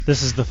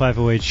This is the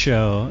 508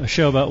 Show, a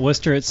show about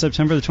Worcester. It's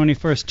September the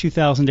 21st,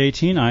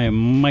 2018. I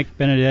am Mike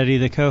Benedetti,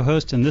 the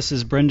co-host, and this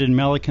is Brendan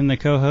Melican, the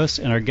co-host,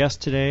 and our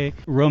guest today,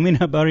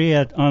 Romina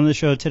Barria, on the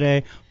show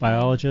today,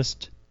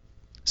 biologist,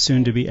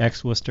 soon-to-be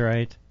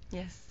ex-Worcesterite.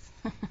 Yes.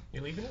 You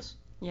leaving us?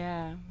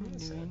 Yeah, I'm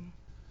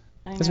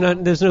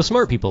leaving. There's no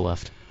smart people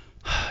left.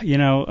 You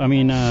know, I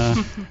mean,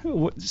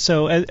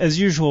 so as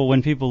usual,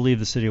 when people leave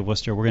the city of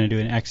Worcester, we're going to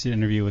do an exit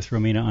interview with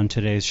Romina on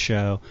today's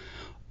show.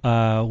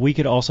 We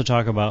could also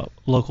talk about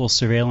local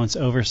surveillance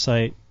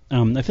oversight.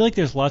 I feel like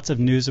there's lots of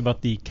news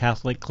about the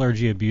Catholic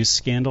clergy abuse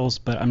scandals,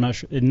 but I'm not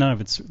sure. None of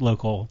it's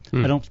local.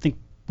 I don't think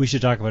we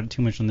should talk about it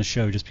too much on the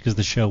show, just because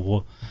the show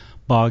will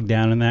bog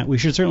down in that. We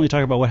should certainly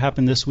talk about what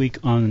happened this week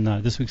on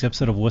this week's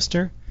episode of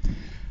Worcester.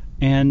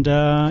 And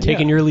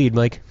Taking your lead,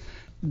 Mike.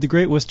 The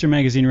Great Worcester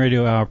Magazine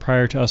Radio Hour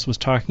prior to us was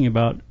talking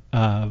about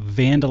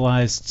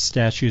vandalized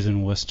statues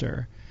in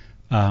Worcester.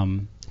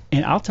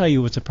 And I'll tell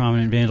you what's a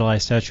prominent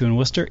vandalized statue in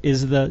Worcester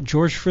is the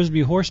George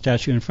Frisbee Hoare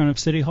statue in front of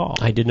City Hall.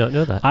 I did not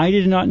know that. I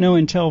did not know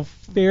until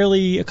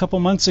fairly a couple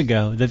months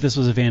ago that this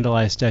was a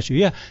vandalized statue.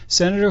 Yeah,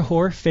 Senator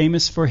Hoare,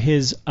 famous for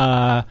his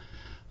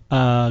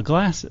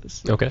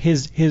glasses. Okay.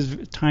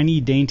 His tiny,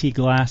 dainty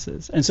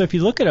glasses. And so if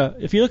you look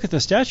at the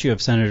statue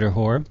of Senator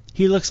Hoare,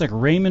 he looks like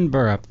Raymond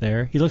Burr up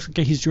there. He looks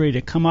like he's ready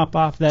to come up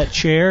off that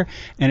chair.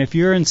 And if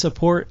you're in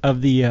support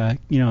of the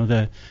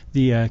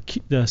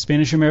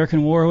Spanish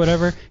American War or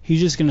whatever, he's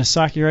just going to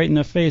sock you right in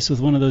the face with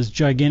one of those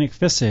gigantic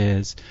fists of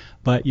his.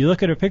 But you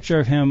look at a picture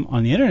of him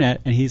on the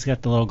internet, and he's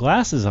got the little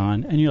glasses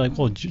on, and you're like,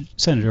 well,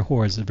 Senator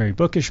Hoare is a very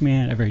bookish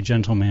man, a very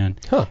gentle man.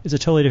 Huh. It's a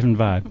totally different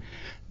vibe.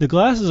 The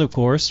glasses, of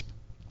course.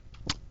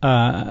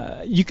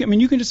 You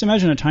can just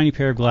imagine a tiny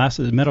pair of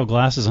glasses, metal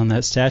glasses on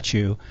that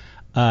statue.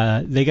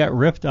 They got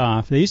ripped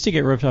off. They used to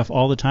get ripped off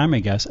all the time, I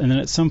guess. And then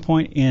at some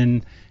point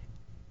in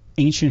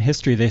ancient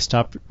history, they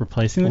stopped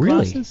replacing the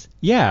glasses.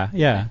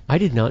 Yeah. I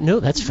did not know.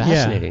 That's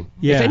fascinating.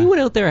 Yeah. If anyone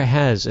out there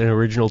has an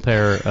original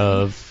pair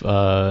of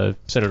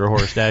Senator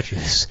Hoare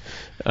statues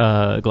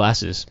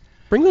glasses,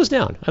 bring those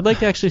down. I'd like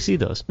to actually see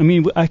those. I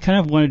mean, I kind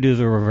of want to do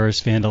the reverse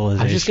vandalization.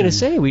 I was just going to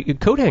say,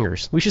 coat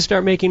hangers. We should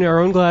start making our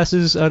own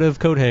glasses out of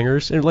coat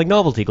hangers, and like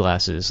novelty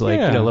glasses, like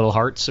little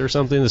hearts or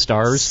something, the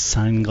stars.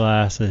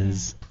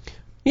 Sunglasses.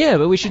 Yeah,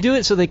 but we should do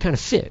it so they kind of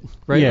fit,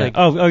 right? Yeah.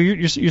 Like,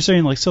 you're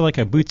saying like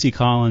a Bootsy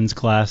Collins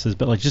glasses,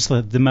 but like just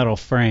the metal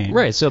frame.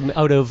 Right. So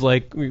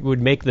we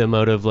would make them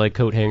out of like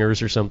coat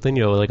hangers or something,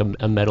 like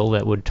a metal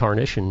that would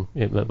tarnish, and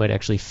it might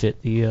actually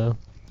fit the.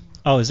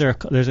 Oh,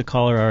 there's a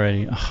caller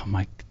already? Oh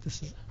my.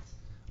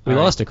 We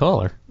lost a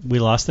caller. We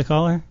lost the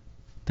caller?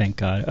 Thank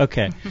God.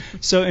 Okay.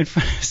 So in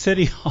front of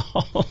City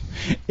Hall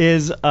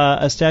is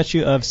a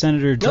statue of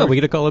Senator George... No, we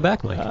get a caller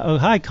back, Mike.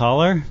 Hi,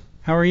 caller.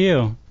 How are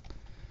you?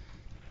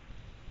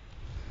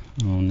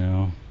 Oh,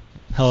 no.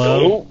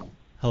 Hello?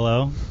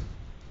 Hello?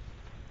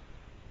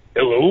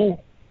 Hello?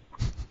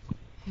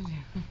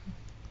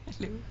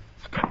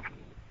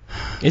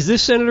 Is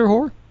this Senator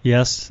Hoare?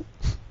 Yes.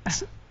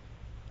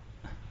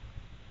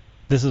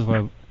 This is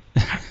what...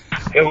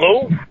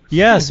 Hello?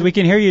 Yes, we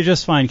can hear you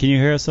just fine. Can you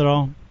hear us at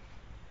all?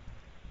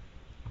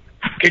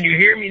 Can you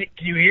hear me?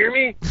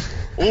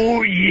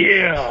 Oh,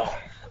 yeah.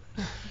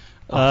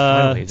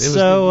 Finally. It was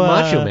the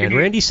Macho Man,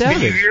 Randy Savage.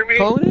 Can you hear me?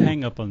 Calling in.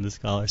 Hang up on this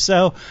caller.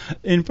 So,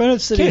 in front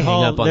of City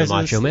Hall, hang up on the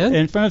Macho Man.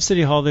 In front of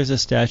City Hall, there's a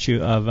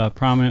statue of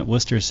prominent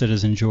Worcester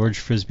citizen George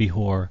Frisbee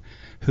Hoare,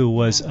 who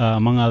was,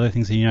 among other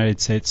things, a United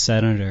States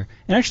senator,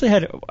 and actually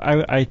had,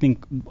 I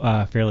think,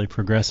 a fairly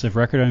progressive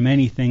record on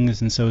many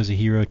things, and so is a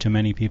hero to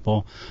many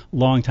people.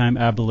 Longtime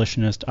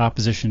abolitionist,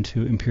 opposition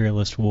to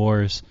imperialist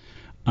wars.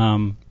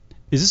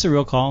 Is this a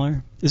real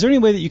caller? Is there any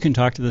way that you can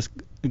talk to this?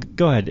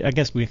 Go ahead. I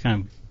guess we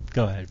kind of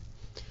go ahead.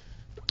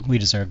 We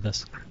deserve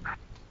this.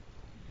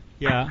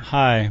 Yeah.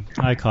 Hi,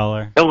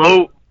 caller.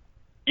 Hello?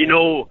 You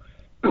know,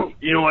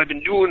 I've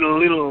been doing a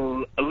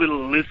little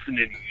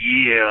listening,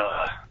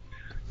 yeah.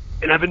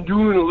 And I've been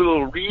doing a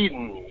little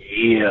reading,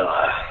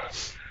 yeah.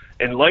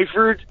 And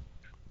Lyford,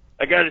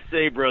 I gotta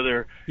say,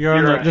 brother, you're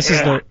on the, this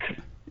hack. Is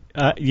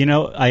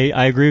the.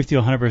 I agree with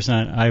you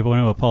 100%. I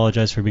want to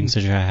apologize for being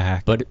such a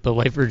hack. But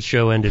Lyford's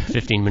show ended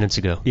 15 minutes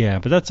ago. Yeah,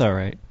 but that's all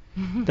right.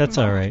 That's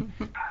all right.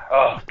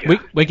 Oh,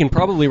 we can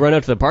probably run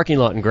out to the parking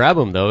lot and grab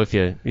him, though, if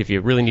you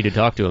really need to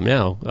talk to him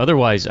now.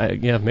 Otherwise,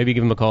 maybe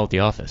give him a call at the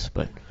office.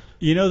 But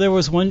there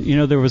was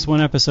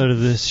one episode of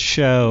this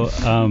show,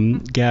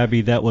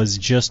 Gabby, that was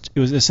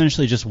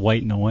essentially just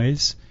white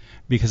noise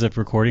because of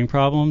recording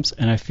problems,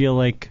 and I feel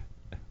like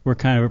we're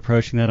kind of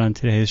approaching that on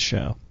today's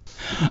show.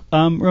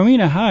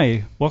 Romina,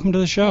 hi. Welcome to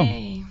the show.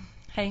 Hey.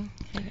 Hey,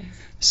 guys.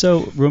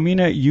 So,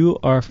 Romina, you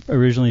are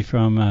originally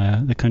from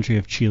the country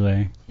of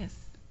Chile. Yes.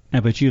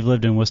 But you've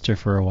lived in Worcester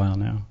for a while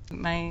now.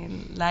 My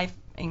life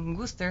in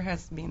Worcester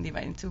has been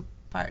divided in two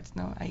parts.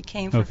 No, I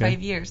came for 5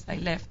 years. I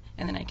left,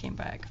 and then I came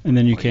back. And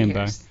then you came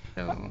back.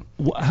 So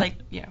it's like,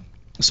 yeah.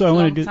 So I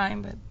want to do.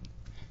 Time, but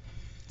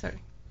sorry.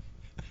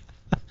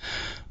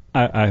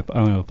 I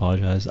want to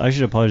apologize. I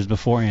should apologize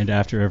before and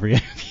after every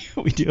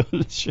interview we do on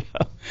the show.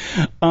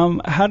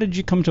 How did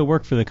you come to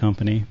work for the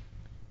company?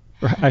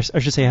 Or I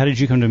should say, how did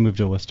you come to move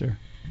to Worcester?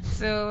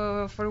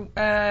 So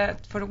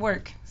for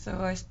work,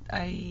 so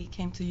I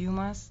came to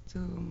UMass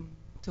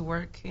to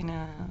work in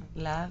a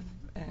lab,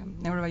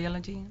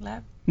 neurobiology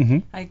lab. Mm-hmm.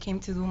 I came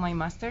to do my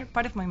master,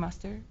 part of my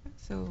master,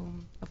 so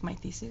of my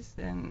thesis,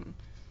 and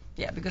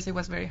yeah, because it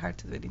was very hard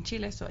to do it in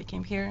Chile, so I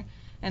came here,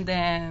 and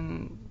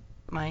then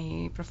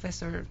my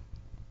professor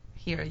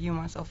here at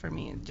UMass offered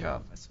me a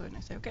job, so I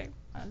said, okay,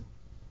 I'll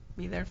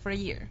be there for a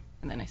year,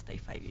 and then I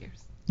stayed 5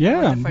 years.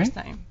 Yeah, for the first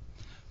time.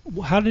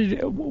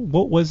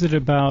 What was it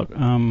about?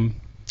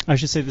 I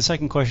should say the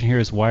second question here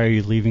is, why are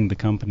you leaving the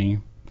company?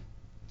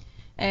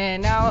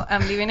 And now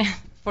I'm leaving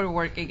for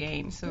work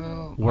again.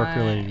 So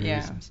Work-related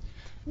reasons.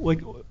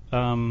 What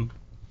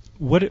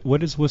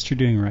is Worcester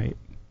doing right?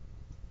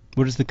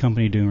 What is the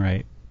company doing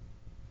right?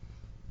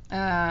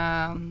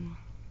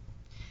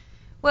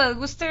 Well,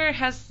 Worcester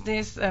has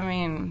this,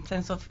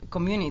 sense of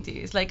community.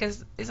 It's like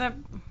it's a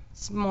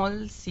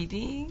small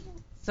city,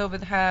 so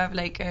but have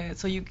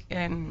so you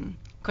can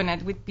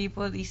connect with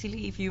people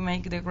easily if you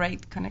make the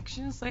right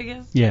connections, I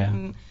guess. Yeah.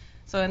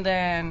 And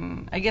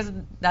then I guess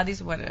that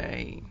is what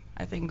I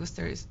think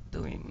Worcester is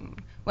doing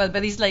well,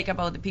 but it's like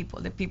about the people.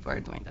 The people are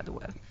doing that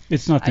well.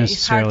 It's not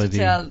necessarily it's hard to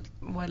tell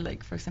what,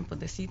 like, for example,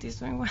 the city is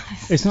doing well.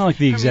 It's not like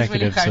the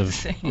executives really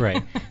of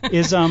right.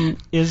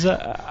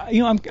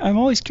 I'm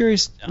always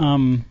curious.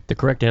 The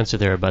correct answer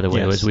there, by the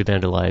way, Yes. was we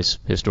vandalize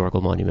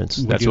historical monuments.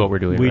 That's what we're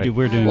doing.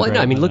 We're doing. Well, great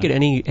no, I mean, with look that. at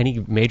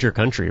any major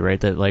country, right?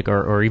 That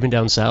or even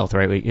down south,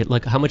 right?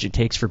 Like how much it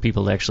takes for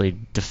people to actually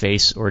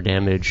deface or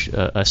damage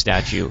a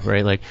statue,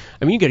 right? Like,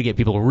 I mean, you got to get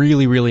people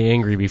really, really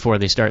angry before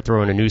they start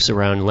throwing a noose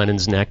around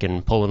Lenin's neck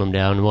and pulling him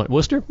down. And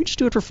Worcester, we just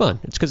do it for fun.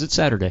 It's because it's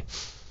Saturday,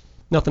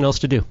 nothing else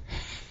to do.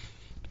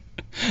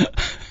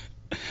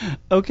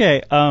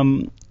 Okay.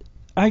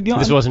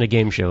 This wasn't a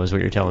game show, is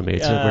what you're telling me.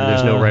 It's where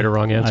there's no right or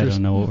wrong answers. I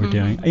don't know what we're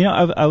doing.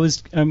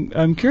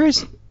 I'm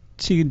curious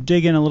to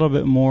dig in a little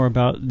bit more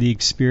about the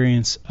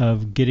experience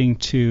of getting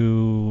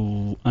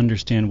to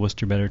understand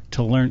Worcester better,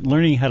 to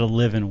learning how to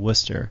live in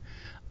Worcester.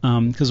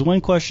 Because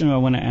one question I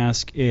want to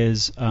ask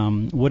is,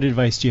 what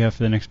advice do you have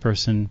for the next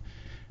person?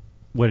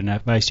 What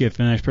advice do you have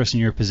for the next person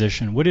in your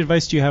position? What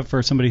advice do you have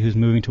for somebody who's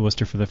moving to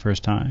Worcester for the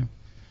first time?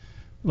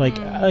 Like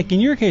in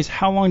your case,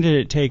 how long did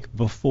it take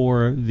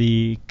before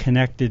the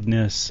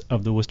connectedness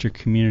of the Worcester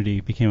community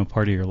became a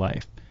part of your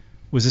life?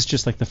 Was this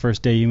just like the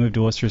first day you moved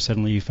to Worcester,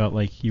 suddenly you felt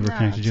like you were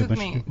connected to a bunch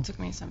of people? It took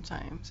me some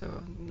time,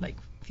 so like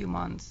a few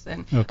months.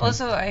 And Okay.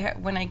 also,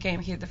 when I came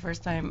here the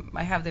first time,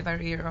 I have the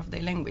barrier of the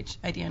language.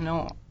 I didn't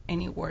know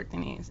any word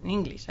in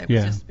English. I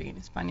was just speaking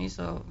Spanish,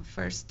 so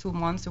first 2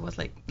 months it was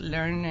like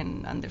learn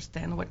and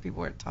understand what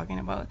people were talking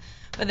about.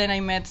 But then I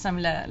met some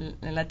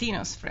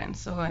Latinos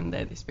friends, and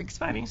they speak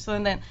Spanish. So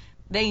and then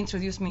they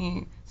introduced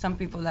me some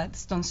people at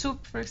Stone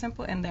Soup, for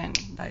example, and then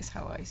that is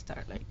how I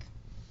start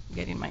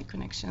getting my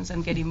connections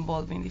and get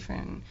involved in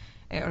different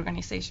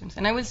organizations.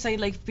 And I would say,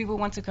 if people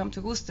want to come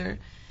to Worcester,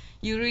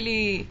 you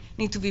really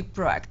need to be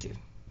proactive.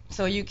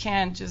 So you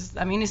can't just,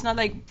 it's not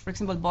like, for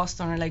example,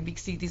 Boston or big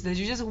cities that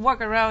you just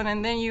walk around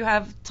and then you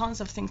have tons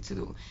of things to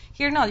do.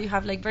 Here, no, you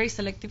have very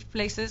selective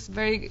places,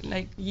 very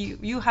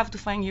you have to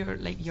find your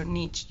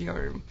niche,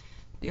 your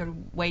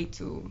way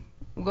to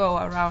go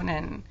around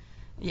and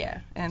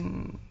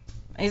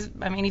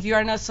if you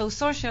are not so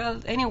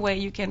social anyway,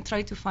 you can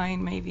try to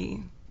find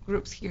maybe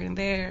groups here and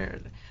there,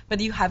 but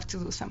you have to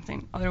do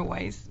something.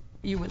 Otherwise,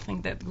 you will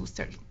think that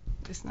Worcester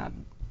is not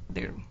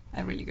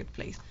a really good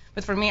place.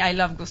 But for me, I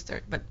love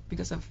Worcester, but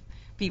because of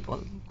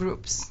people,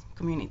 groups,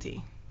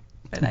 community.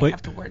 But I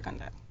have to work on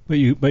that. But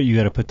you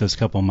got to put those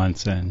couple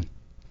months in.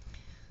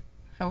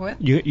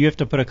 What? You have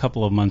to put a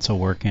couple of months of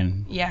work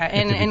in. Yeah,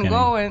 and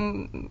go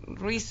and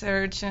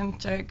research and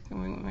check. I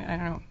don't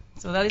know.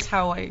 So that is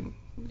how I.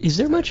 Is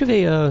there much of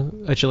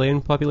a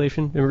Chilean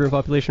population, immigrant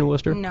population in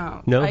Worcester?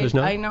 No. No, there's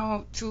not? I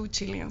know 2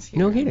 Chileans here.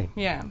 No kidding?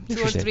 Yeah,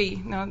 2 or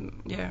 3. No,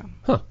 yeah.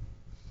 Huh.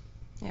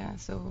 Yeah,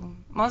 so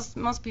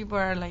most people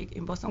are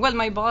in Boston. Well,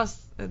 my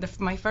boss,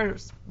 my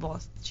first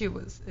boss, she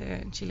was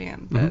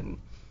Chilean, but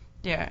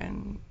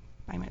and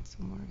I met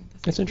some more.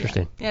 That's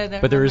interesting.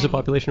 Yeah, but there is a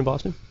population in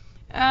Boston?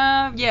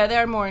 Yeah,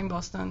 there are more in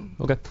Boston.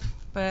 Okay.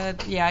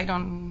 But yeah, I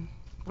don't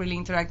really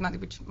interact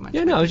much.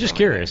 Yeah, no, I was just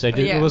curious.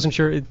 I wasn't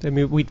sure.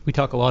 We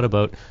talk a lot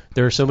about,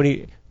 there are so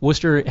many.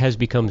 Worcester has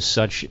become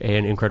such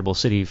an incredible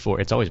city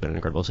it's always been an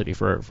incredible city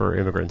for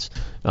immigrants.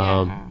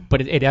 But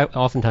it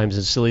oftentimes,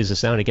 as silly as it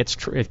sounds,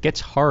 it gets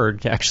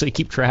hard to actually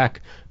keep track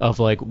of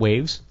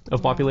waves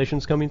of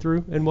populations coming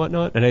through and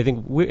whatnot. And I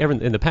think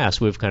in the past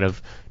we've kind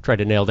of tried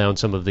to nail down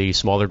some of the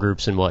smaller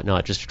groups and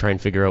whatnot, just to try and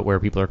figure out where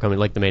people are coming.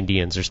 Like the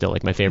Mandeans are still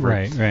my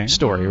favorite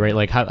story, right?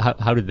 Like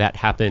how did that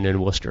happen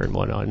in Worcester and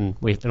whatnot? And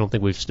I don't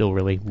think we've still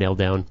really nailed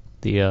down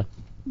the.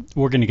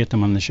 We're going to get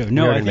them on the show.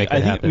 No,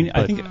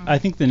 I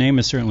think the name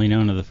is certainly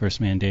known of the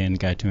first Mandean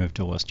guy to move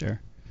to Worcester.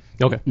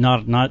 Okay.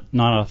 Not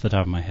off the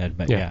top of my head,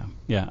 but yeah.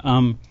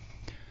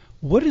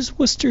 What is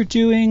Worcester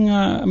doing?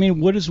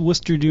 What is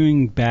Worcester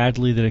doing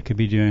badly that it could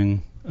be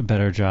doing a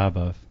better job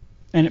of?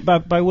 And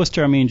by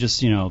Worcester, I mean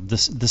just,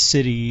 the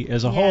city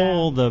as a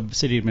whole, the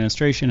city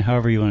administration,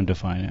 however you want to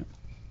define it.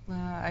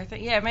 I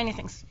think, many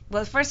things.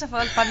 Well, first of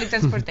all, public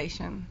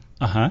transportation.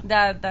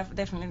 That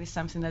definitely is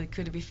something that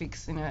could be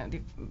fixed in a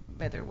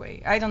better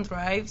way. I don't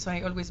drive, so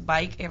I always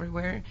bike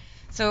everywhere.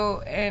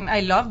 So, and I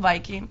love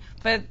biking,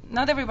 but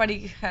not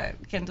everybody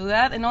can do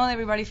that, and not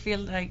everybody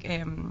feels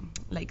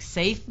like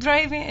safe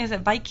driving, is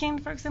biking,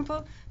 for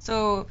example.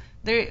 So,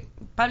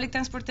 public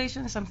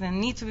transportation is something that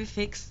needs to be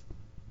fixed.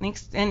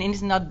 And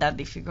it's not that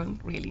difficult,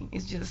 really.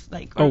 It's just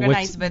like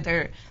organize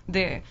better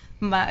the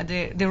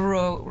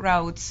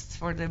routes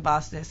for the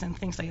buses and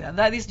things like that.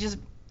 That is just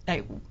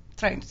like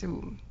trying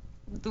to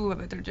do a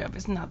better job.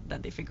 It's not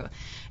that difficult,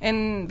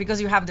 and because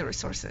you have the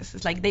resources,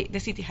 it's like the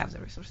city has the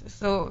resources.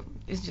 So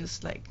it's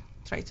just like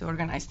try to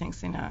organize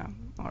things in a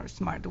more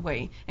smart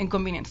way and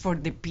convenient for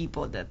the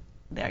people that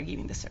they are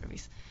giving the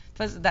service.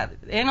 Plus that,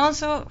 and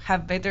also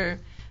have better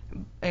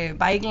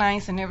bike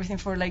lines and everything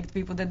for like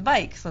people that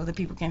bike, so the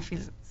people can feel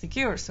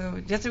secure. So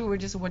we were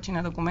just watching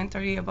a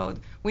documentary about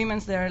women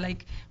that are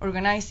like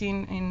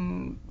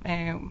organizing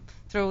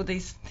through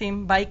these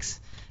theme bikes,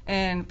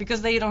 and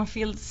because they don't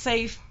feel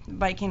safe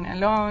biking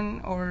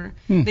alone, or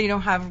they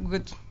don't have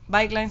good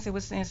bike lines. It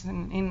was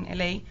in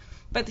LA,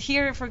 but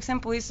here, for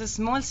example, it's a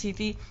small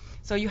city,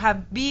 so you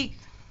have big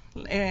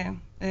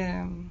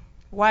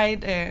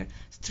wide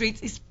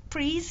streets. It's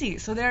pretty easy,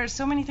 so there are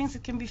so many things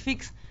that can be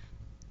fixed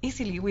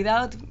easily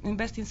without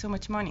investing so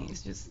much money.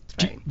 It's just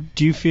trying.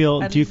 Do you feel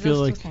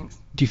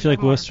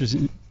like Worcester's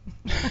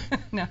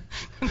no.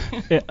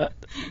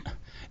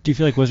 Do you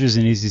feel like Worcester's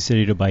an easy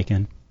city to bike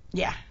in?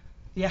 Yeah.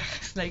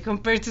 It's like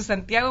compared to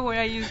Santiago, where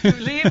I used to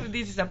live,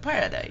 this is a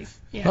paradise.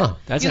 Yeah. Huh,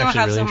 that's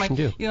actually really interesting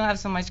too. You don't have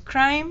so much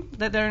crime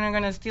that they're not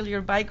gonna steal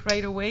your bike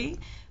right away,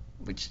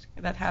 which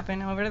that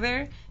happened over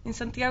there in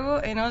Santiago,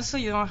 and also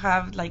you don't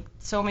have like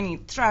so many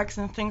trucks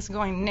and things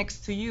going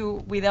next to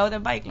you without a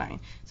bike line.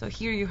 So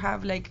here you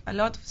have like a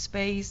lot of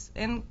space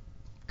and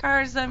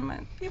cars,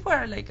 and people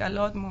are like a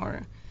lot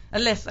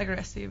less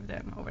aggressive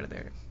than over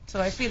there. So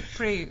I feel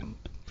pretty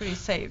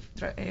safe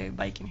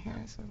biking here.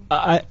 So.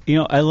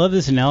 I love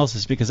this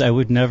analysis because I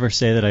would never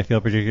say that I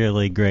feel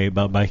particularly great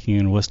about biking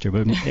in Worcester,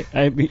 but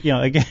again,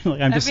 like,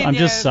 I'm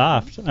just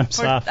soft. I'm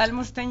soft.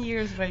 Almost 10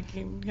 years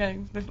biking. Yeah,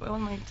 all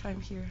my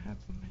time here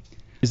happened.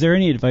 Is there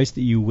any advice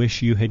that you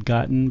wish you had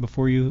gotten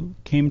before you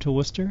came to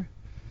Worcester?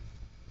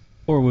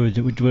 Or would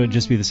it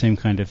just be the same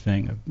kind of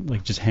thing,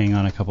 like just hang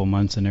on a couple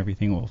months and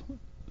everything will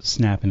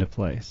snap into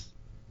place?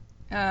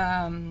 What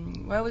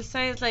I would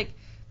say is like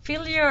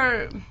feel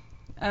your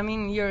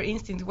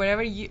instinct,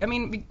 wherever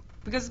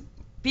because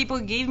people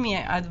gave me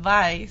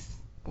advice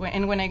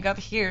when I got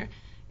here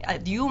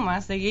at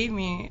UMass, they gave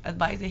me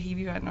advice, they gave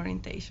you an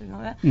orientation and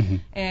all that,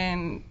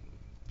 and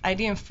I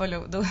didn't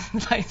follow those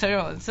advice at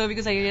all. So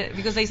because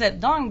they said,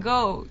 don't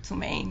go to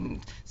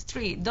Main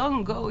Street,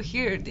 don't go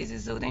here, this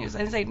is so dangerous.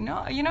 I said,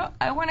 no,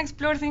 I want to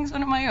explore things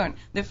on my own.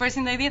 The first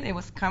thing I did, it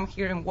was come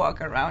here and walk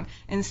around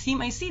and see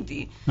my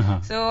city.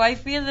 So I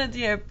feel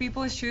that,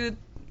 people should,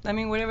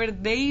 whatever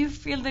they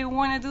feel they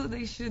want to do,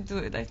 they should do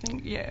it. I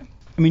think,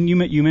 I mean,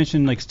 you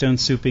mentioned like stone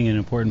souping, an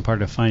important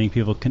part of finding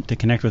people to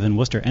connect with in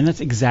Worcester, and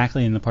that's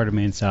exactly in the part of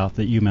Maine South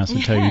that UMass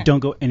would tell you don't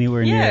go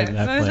anywhere near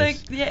that place.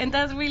 It's like, and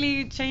that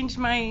really changed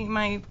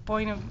my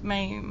point of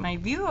my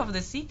view of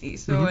the city.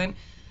 So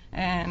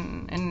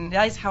and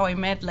that's how I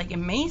met like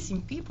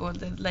amazing people.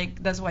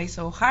 That's why it's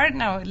so hard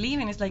now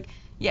living. It's like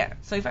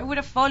So if I would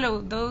have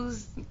followed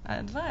those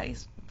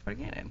advice,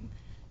 forget it.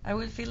 I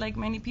would feel like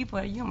many people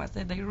at UMass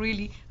that they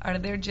really are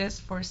there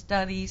just for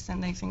studies,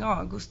 and they think,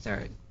 oh,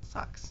 Worcester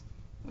sucks.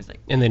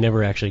 And they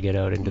never actually get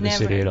out into the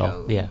city at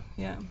all.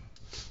 Yeah.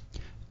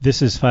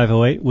 This is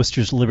 508,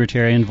 Worcester's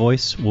Libertarian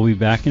Voice. We'll be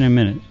back in a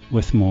minute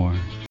with more.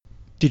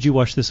 Did you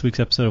watch this week's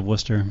episode of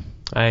Worcester?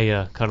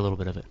 I caught a little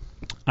bit of it.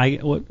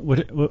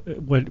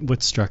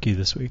 What struck you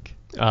this week?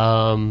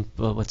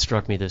 What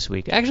struck me this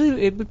week?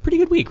 Actually, it was a pretty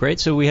good week, right?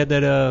 So we had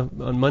that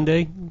on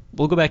Monday.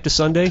 We'll go back to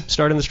Sunday,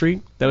 Start on the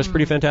Street. That was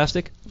pretty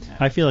fantastic.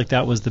 I feel like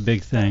that was the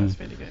big thing. That was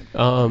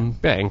really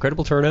good.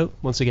 Incredible turnout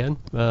once again.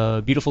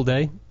 Beautiful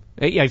day.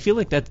 I feel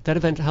like that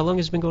event, how long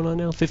has it been going on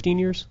now? 15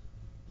 years?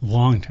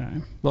 Long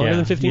time. Longer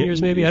than 15 years,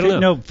 maybe? I don't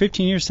know. No,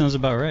 15 years sounds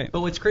about right.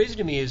 But what's crazy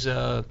to me is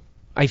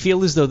I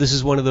feel as though this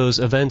is one of those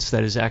events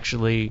that is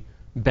actually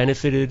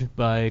benefited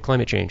by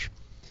climate change.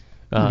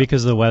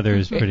 Because the weather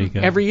is pretty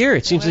good. Every year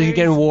it seems like it's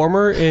getting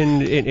warmer,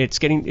 and it's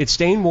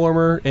staying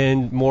warmer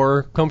and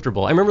more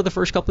comfortable. I remember the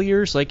first couple of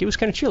years, like it was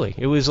kind of chilly.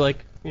 It was like,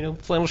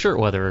 flannel shirt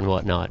weather and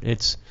whatnot.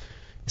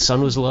 The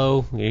sun was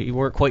low. You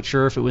weren't quite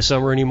sure if it was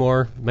summer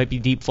anymore. It might be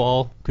deep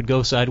fall. Could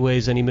go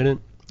sideways any minute.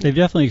 They've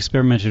definitely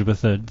experimented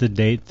with the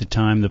date, the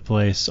time, the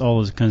place, all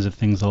those kinds of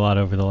things a lot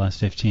over the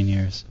last 15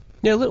 years.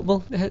 Yeah,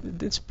 well,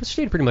 it's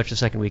stayed pretty much the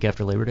second week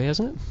after Labor Day,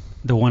 hasn't it?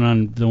 The one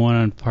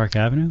on Park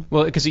Avenue?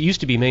 Well, because it used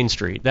to be Main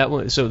Street.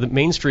 So the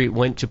Main Street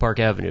went to Park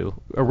Avenue.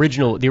 The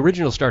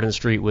original start on the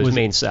street was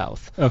Main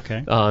South.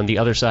 Okay. On the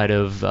other side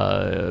of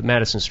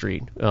Madison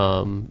Street,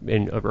 or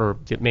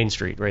Main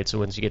Street, right? So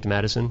once you get to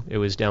Madison, it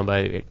was down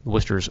by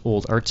Worcester's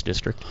old arts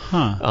district.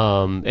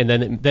 Huh. And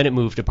then it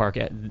moved to Park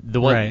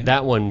Ave.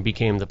 That one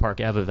became the Park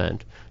Ave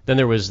event. Then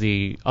there was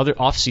the other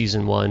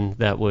off-season one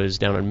that was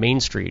down on Main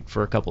Street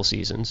for a couple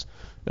seasons,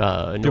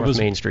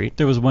 Main Street.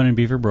 There was one in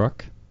Beaver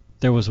Brook.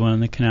 There was one in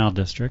the Canal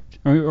District.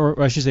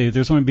 Or I should say,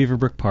 there's one in Beaver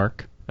Brook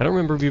Park. I don't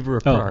remember Beaver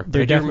Brook Park.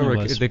 There I do remember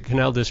was. the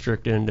Canal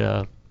District, and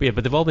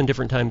but they've all been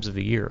different times of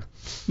the year.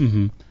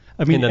 Mm-hmm.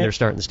 I mean, and then they're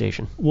starting the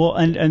station. Well,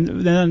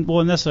 and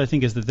that's what I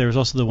think is that there was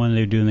also the one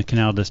they do in the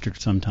Canal District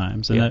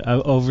sometimes, and that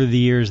over the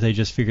years they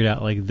just figured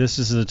out like this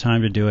is the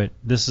time to do it,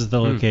 this is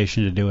the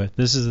location to do it,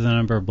 this is the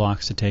number of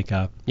blocks to take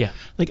up. Yeah.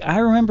 Like I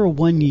remember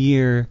one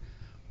year,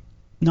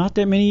 not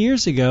that many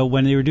years ago,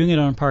 when they were doing it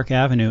on Park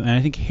Avenue, and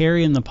I think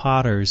Harry and the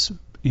Potters,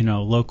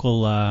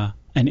 local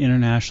and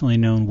internationally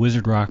known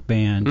wizard rock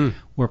band,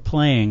 were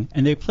playing,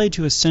 and they played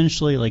to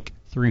essentially like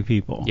 3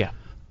 people. Yeah.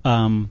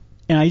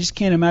 And I just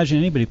can't imagine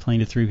anybody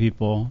playing to 3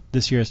 people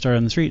this year at Start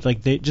on the Street.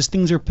 Like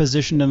things are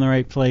positioned in the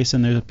right place,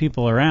 and there's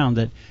people around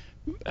that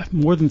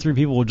more than 3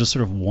 people will just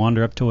sort of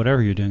wander up to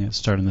whatever you're doing at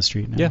Start on the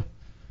Street now. Yeah.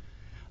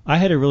 I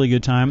had a really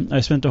good time. I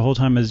spent the whole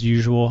time as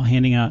usual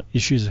handing out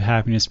Issues of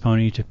Happiness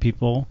Pony to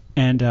people.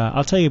 And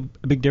I'll tell you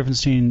a big difference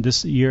between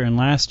this year and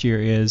last year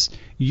is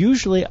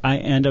usually I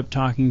end up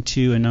talking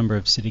to a number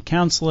of city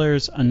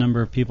councilors, a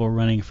number of people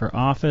running for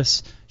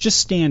office, just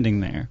standing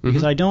there.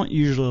 Because I don't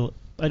do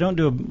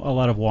a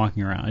lot of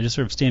walking around. I just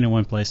sort of stand in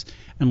one place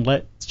and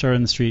let Start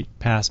on the Street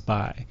pass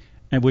by,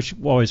 and which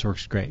always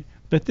works great.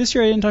 But this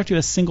year I didn't talk to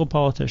a single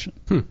politician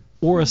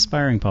or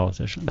aspiring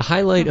politician. The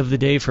highlight of the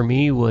day for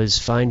me was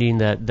finding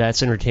that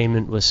That's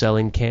Entertainment was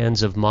selling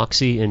cans of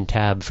Moxie and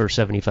Tab for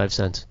 75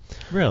 cents.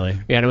 Really?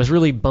 Yeah, and I was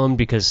really bummed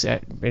because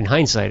in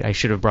hindsight I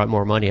should have brought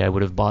more money. I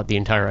would have bought the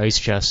entire ice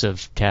chest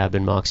of Tab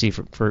and Moxie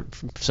for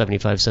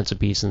 75 cents a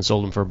piece and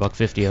sold them for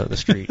 $1.50 out in the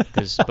street.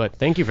 But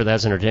thank you for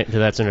That's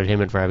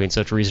Entertainment for having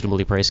such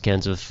reasonably priced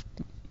cans of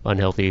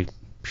unhealthy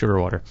sugar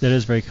water. That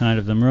is very kind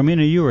of them.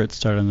 Romina, you were at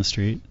Start on the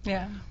Street.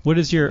 Yeah. What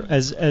is your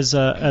as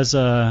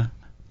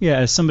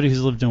somebody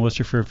who's lived in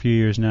Worcester for a few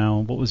years now,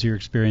 what was your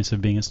experience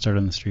of being at Start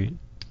on the Street?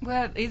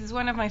 Well, it's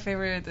one of my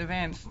favorite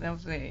events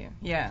of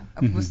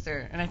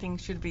Worcester, and I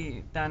think should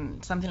be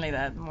done something like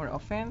that more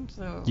often.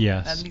 So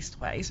at least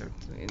twice or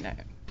in a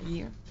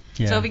year.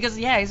 Yeah. So because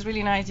it's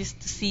really nice just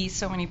to see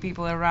so many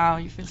people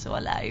around. You feel so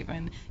alive,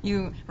 and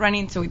you run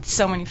into with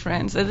so many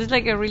friends. So it's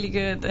like a really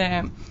good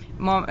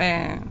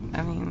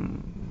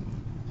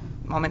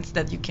moments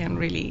that you can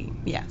really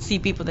see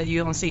people that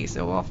you don't see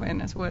so often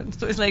as well.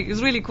 So it's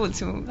really cool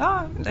to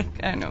I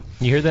don't know.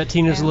 You hear that,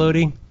 Tina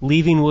Zloty?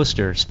 Leaving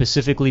Worcester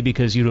specifically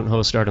because you don't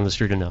host Start on the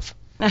Street enough.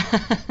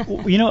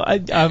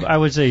 I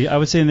would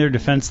say in their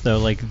defense though,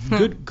 like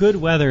good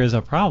weather is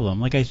a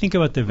problem. Like I think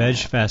about the Veg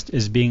Fest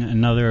as being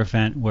another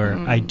event where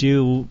I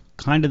do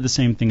kind of the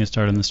same thing as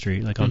Start on the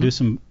Street. Like I'll do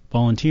some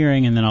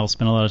volunteering, and then I'll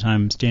spend a lot of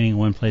time standing in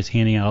one place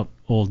handing out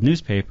old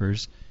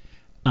newspapers.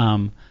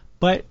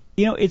 But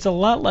it's a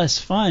lot less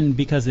fun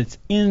because it's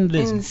in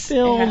this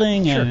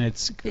building and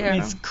it's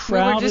crowded.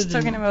 We were just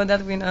talking about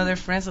that with other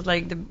friends. That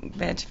like the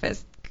Veg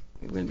Fest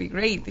will be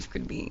great. It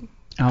could be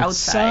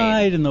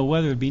outside and the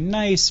weather would be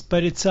nice,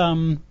 but it's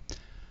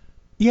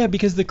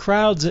because the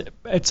crowds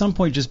at some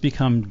point just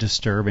become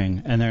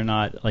disturbing and they're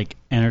not like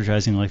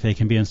energizing like they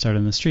can be in Start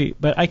on the Street.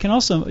 But I can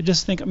also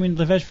just think,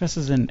 the Veg Fest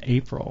is in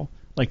April.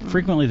 Like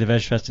frequently the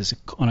Veg Fest is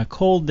on a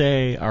cold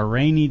day, a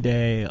rainy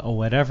day, a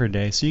whatever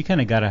day, so you kind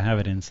of got to have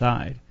it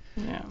inside.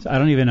 Yeah. So I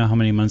don't even know how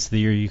many months of the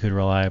year you could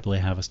reliably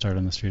have a Start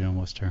on the Street in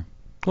Worcester.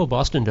 Well,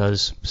 Boston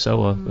does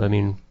SOA,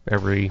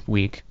 every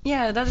week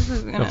that is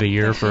of the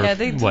year for,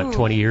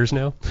 20 years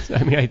now?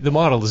 The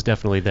model is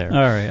definitely there. All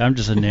right, I'm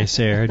just a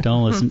naysayer.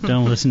 Don't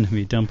listen to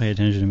me. Don't pay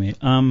attention to me.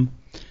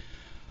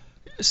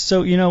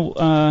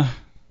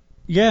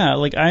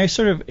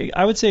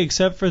 I would say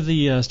except for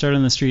the Start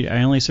on the Street,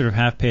 I only sort of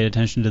half paid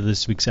attention to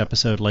this week's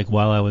episode, like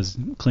while I was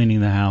cleaning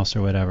the house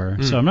or whatever.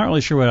 So I'm not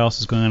really sure what else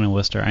is going on in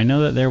Worcester. I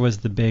know that there was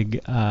the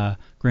big Grand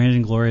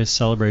and Glorious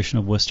Celebration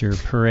of Worcester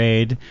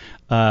parade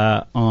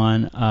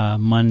on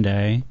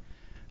Monday.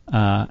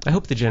 I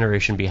hope the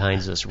generation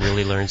behind us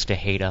really learns to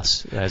hate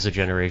us as a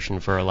generation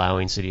for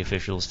allowing city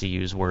officials to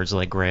use words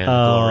like grand,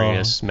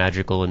 glorious,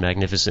 magical, and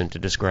magnificent to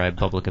describe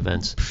public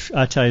events.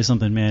 I'll tell you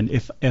something, man.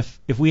 If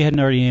we hadn't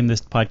already named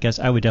this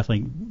podcast, I would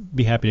definitely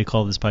be happy to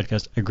call this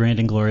podcast a Grand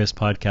and Glorious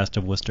Podcast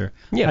of Worcester.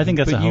 Yeah, I think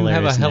that's a hilarious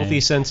you have a healthy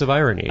name. sense of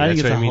irony. I think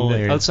it's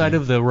hilarious outside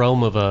name. of the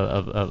realm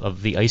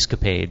of the ice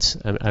capades,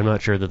 I'm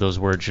not sure that those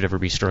words should ever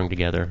be strung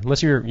together,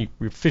 unless you're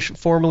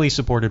formally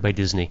supported by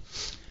Disney.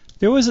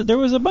 There was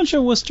a bunch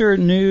of Worcester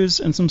news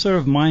and some sort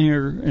of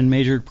minor and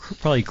major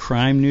probably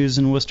crime news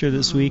in Worcester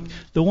this week.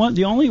 The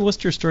only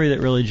Worcester story that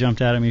really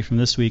jumped out at me from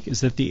this week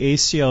is that the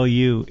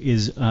ACLU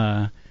is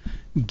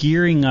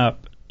gearing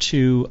up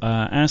to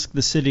ask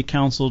the city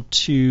council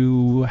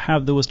to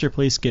have the Worcester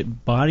Police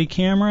get body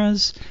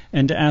cameras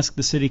and to ask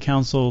the city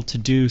council to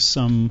do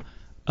some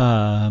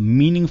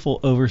meaningful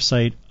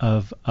oversight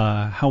of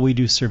how we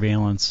do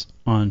surveillance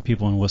on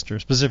people in Worcester,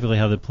 specifically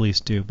how the police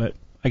do. But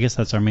I guess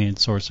that's our main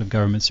source of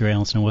government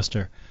surveillance in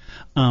Worcester.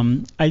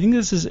 I think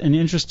this is an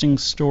interesting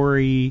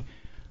story.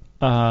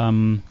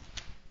 I'm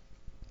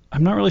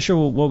not really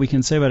sure what we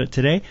can say about it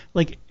today.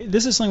 Like,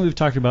 this is something we've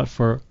talked about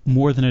for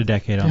more than a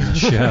decade on the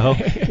show,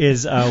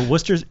 is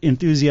Worcester's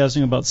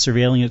enthusiasm about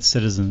surveilling its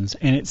citizens.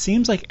 And it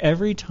seems like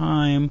every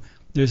time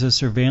there's a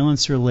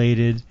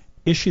surveillance-related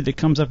issue that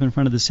comes up in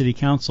front of the city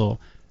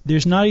council,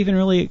 there's not even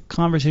really a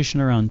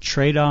conversation around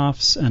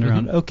trade-offs and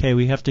around, okay,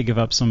 we have to give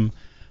up some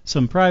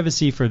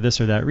privacy for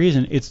this or that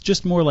reason. It's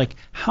just more like,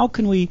 how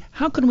can we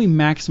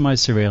maximize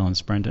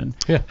surveillance, Brendan?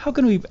 Yeah. How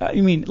can we? I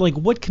mean, like,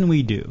 what can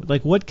we do?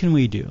 Like, what can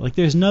we do? Like,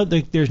 there's no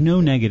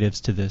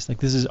negatives to this. Like,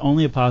 this is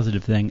only a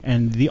positive thing,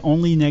 and the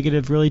only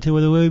negative really to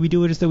the way we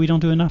do it is that we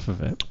don't do enough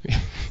of it.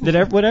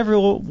 Whatever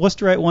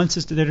Worcesterite wants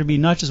is there to be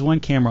not just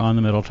one camera on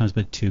them at all times,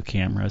 but 2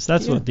 cameras.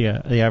 That's what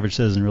the average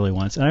citizen really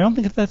wants, and I don't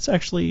think that's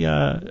actually.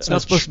 It's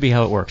not supposed to be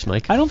how it works,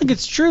 Mike. I don't think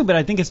it's true, but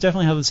I think it's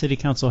definitely how the city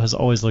council has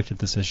always looked at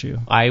this issue.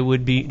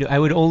 I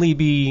would only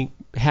be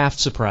half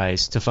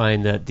surprised to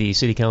find that the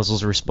city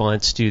council's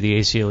response to the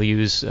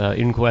ACLU's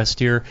inquest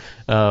here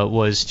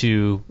was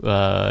to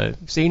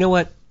say, you know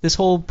what, this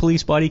whole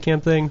police body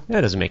cam thing,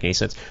 that doesn't make any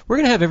sense. We're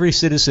going to have every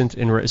citizen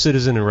and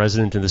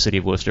resident in the city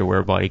of Worcester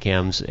wear body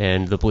cams,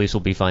 and the police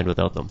will be fine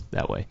without them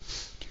that way.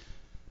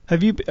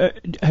 Have you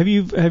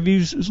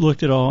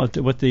looked at all at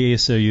what the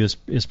ACLU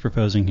is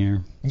proposing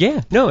here?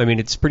 Yeah, no, I mean,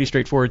 it's pretty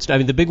straightforward. I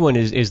mean, the big one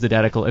is the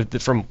data,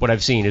 from what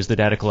I've seen, is the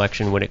data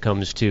collection when it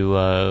comes to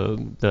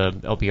the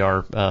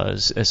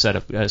LPR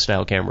setup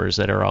style cameras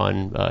that are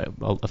on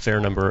a fair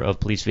number of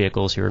police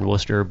vehicles here in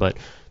Worcester, but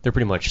they're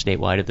pretty much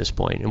statewide at this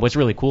point. And what's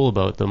really cool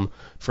about them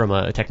from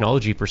a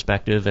technology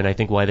perspective, and I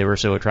think why they were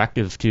so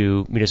attractive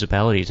to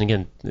municipalities, and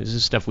again, this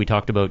is stuff we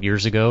talked about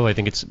years ago. I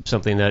think it's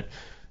something that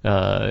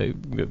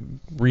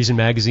Reason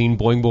Magazine,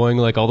 Boing Boing,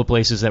 like all the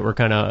places that were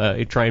kind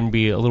of trying to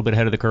be a little bit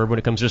ahead of the curve when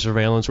it comes to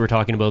surveillance. We were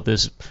talking about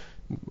this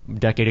a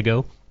decade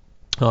ago.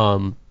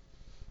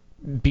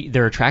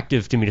 They're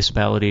attractive to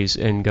municipalities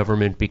and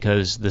government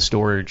because the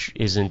storage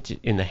isn't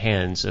in the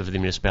hands of the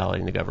municipality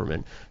and the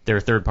government. There are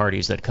third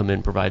parties that come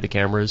in, provide the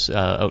cameras,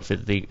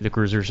 outfit the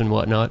cruisers and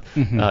whatnot,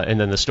 and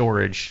then the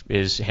storage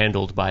is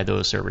handled by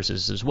those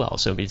services as well.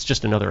 So it's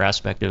just another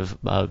aspect of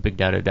big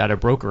data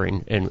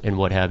brokering and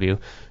what have you.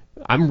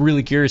 I'm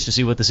really curious to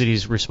see what the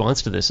city's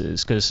response to this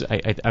is, because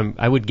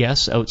I would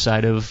guess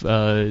outside of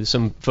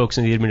some folks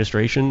in the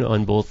administration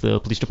on both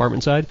the police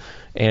department side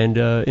and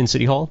in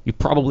City Hall, you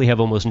probably have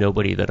almost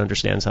nobody that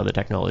understands how the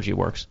technology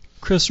works.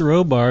 Chris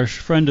Robarsh,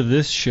 friend of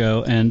this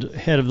show and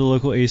head of the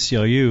local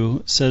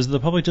ACLU, says the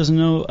public doesn't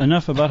know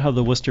enough about how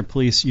the Worcester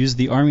Police use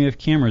the army of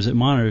cameras it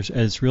monitors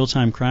as its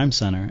real-time crime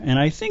center. And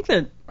I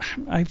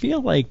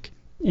feel like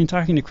in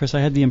talking to Chris, I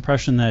had the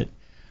impression that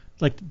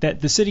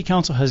the city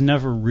council has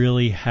never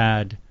really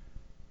had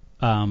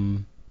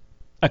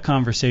a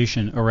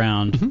conversation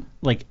around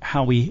like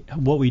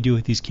what we do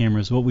with these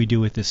cameras, what we do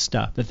with this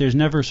stuff. That there's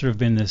never sort of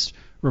been this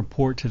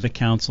report to the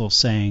council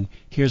saying,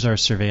 here's our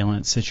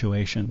surveillance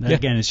situation. That,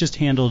 again, it's just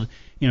handled,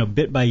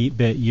 bit by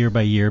bit, year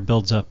by year,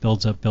 builds up, but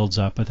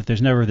that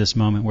there's never this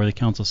moment where the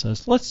council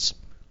says, let's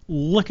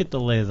look at the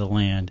lay of the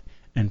land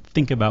and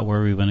think about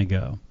where we want to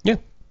go. Yeah.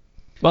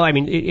 Well, I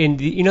mean,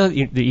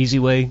 the easy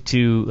way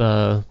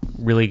to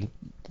really,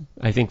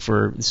 I think,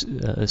 for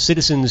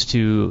citizens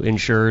to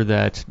ensure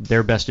that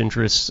their best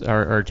interests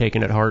are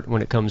taken at heart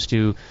when it comes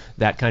to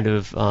that kind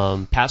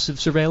of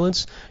passive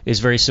surveillance is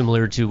very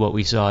similar to what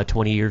we saw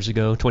 20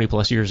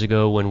 plus years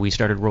ago when we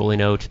started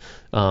rolling out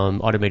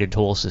automated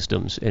toll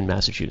systems in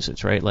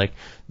Massachusetts, right? Like,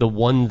 the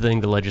one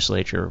thing the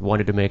legislature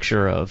wanted to make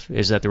sure of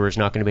is that there was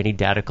not going to be any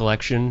data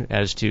collection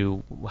as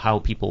to how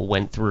people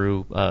went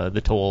through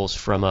the tolls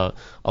from a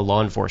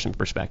law enforcement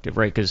perspective,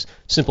 right? Because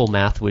simple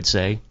math would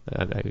say,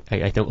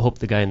 I hope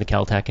the guy in the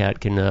Caltech hat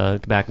can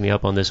back me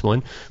up on this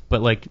one,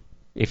 but like,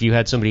 if you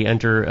had somebody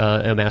enter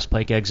a Mass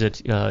Pike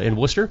exit in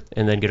Worcester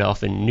and then get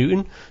off in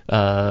Newton,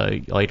 all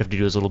you'd have to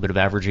do is a little bit of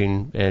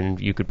averaging, and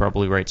you could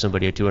probably write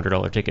somebody a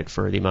 $200 ticket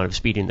for the amount of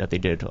speeding that they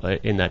did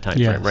in that time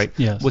frame, right?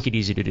 Yes. Wicked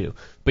easy to do.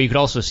 But you could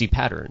also see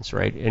patterns,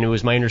 right? And it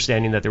was my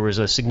understanding that there was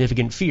a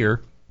significant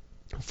fear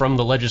from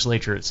the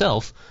legislature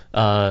itself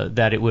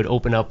that it would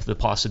open up the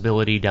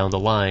possibility down the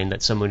line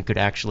that someone could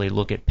actually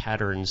look at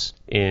patterns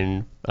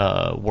in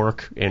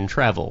work and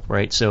travel,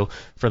 right? So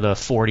for the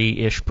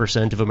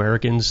 40-ish% of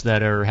Americans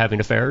that are having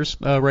affairs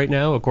right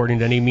now, according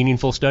to any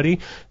meaningful study,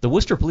 the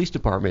Worcester Police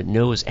Department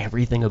knows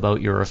everything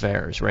about your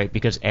affairs, right?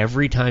 Because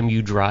every time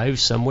you drive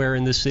somewhere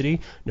in the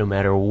city, no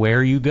matter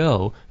where you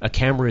go, a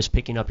camera is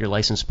picking up your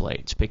license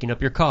plates, picking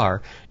up your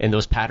car, and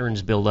those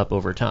patterns build up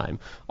over time.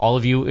 All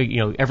of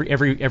you,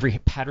 every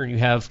pattern you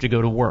have to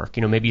go to work,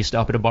 maybe you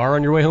stop at a bar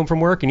on your way home from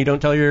work and you don't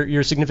tell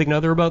your significant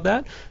other about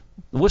that.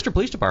 The Worcester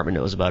Police Department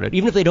knows about it,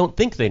 even if they don't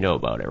think they know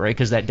about it, right?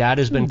 Because that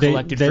data has been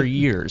collected for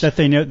years. That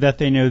they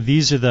know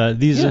these are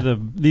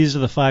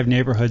the 5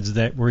 neighborhoods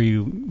where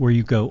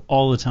you go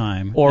all the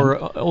time,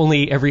 or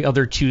only every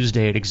other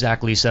Tuesday at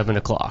exactly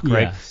 7:00,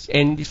 right? Yes.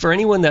 And for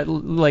anyone that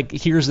like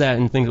hears that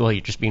and thinks, well,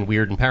 you're just being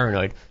weird and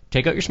paranoid,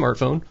 take out your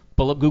smartphone,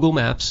 pull up Google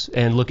Maps,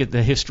 and look at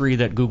the history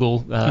that Google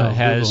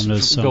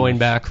has going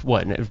back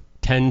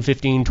 10,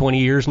 15, 20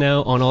 years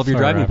now on all of your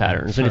driving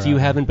patterns. And if you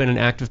haven't been an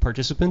active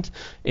participant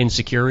in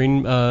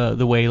securing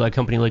the way like a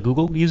company like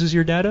Google uses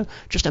your data,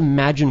 just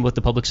imagine what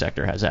the public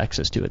sector has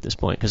access to at this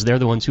point, because they're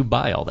the ones who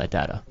buy all that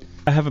data.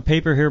 I have a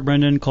paper here,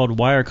 Brendan, called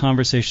Why Are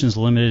Conversations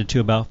Limited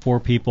to About 4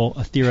 People?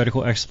 A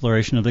Theoretical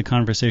Exploration of the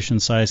Conversation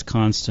Size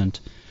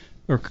Constant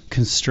or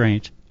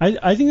Constraint.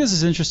 I think this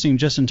is interesting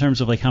just in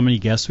terms of like how many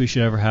guests we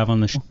should ever have on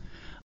the show.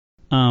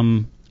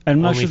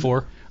 Only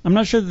 4? I'm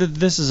not sure that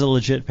this is a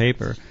legit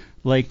paper.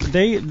 Like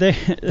they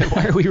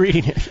Why are we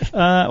reading it?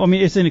 I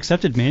mean, it's an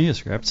accepted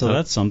manuscript, so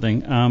that's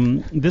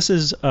something. This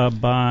is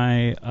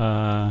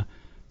by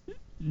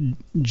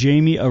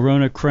Jamie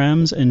Arona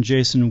Krems and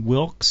Jason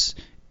Wilkes.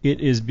 It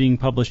is being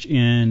published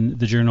in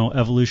the journal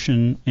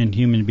Evolution and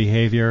Human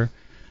Behavior.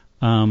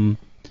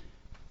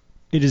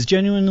 It is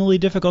genuinely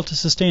difficult to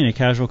sustain a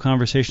casual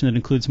conversation that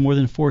includes more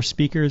than 4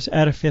 speakers.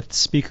 Add a 5th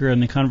speaker,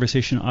 and the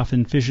conversation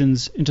often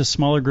fissions into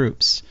smaller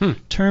groups.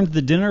 Termed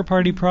the dinner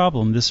party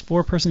problem, this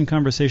 4-person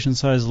conversation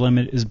size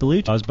limit is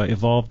believed caused by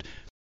evolved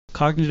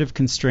cognitive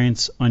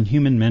constraints on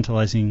human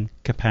mentalizing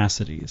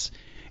capacities.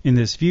 In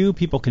this view,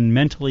 people can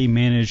mentally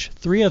manage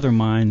 3 other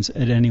minds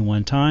at any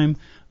one time,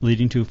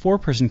 leading to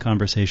 4-person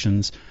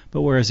conversations,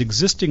 but whereas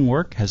existing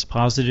work has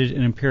posited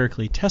and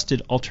empirically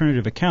tested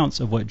alternative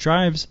accounts of what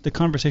drives the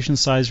conversation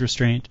size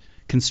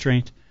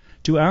constraint,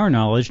 to our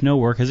knowledge, no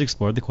work has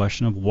explored the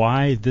question of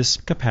why this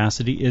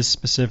capacity is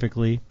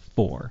specifically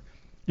 4.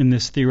 In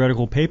this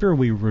theoretical paper,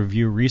 we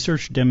review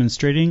research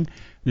demonstrating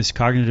this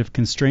cognitive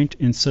constraint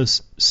in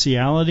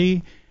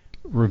sociality,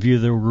 review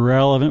the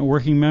relevant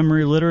working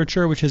memory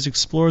literature, which has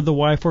explored the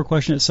why-for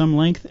question at some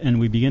length, and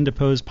we begin to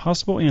pose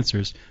possible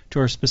answers to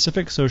our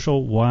specific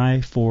social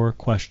why-for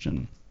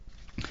question.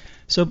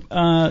 So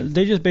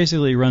they just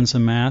basically run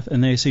some math,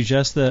 and they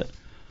suggest that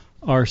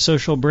our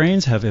social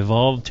brains have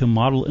evolved to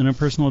model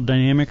interpersonal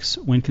dynamics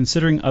when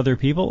considering other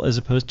people as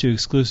opposed to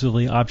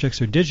exclusively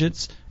objects or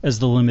digits as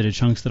the limited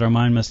chunks that our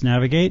mind must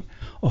navigate.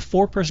 A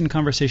 4-person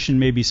conversation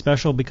may be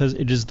special because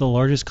it is the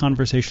largest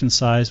conversation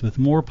size with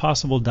more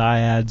possible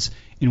dyads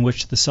in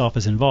which the self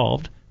is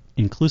involved,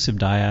 inclusive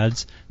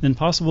dyads, than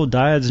possible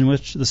dyads in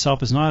which the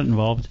self is not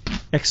involved,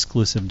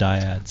 exclusive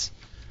dyads.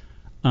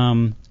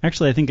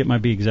 Actually, I think it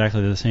might be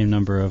exactly the same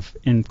number of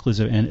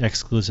inclusive and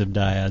exclusive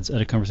dyads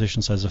at a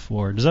conversation size of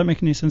 4. Does that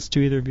make any sense to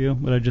either of you,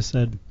 what I just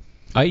said?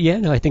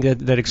 I think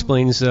that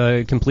explains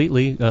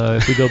completely.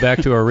 If we go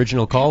back to our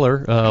original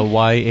caller,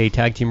 why a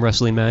tag team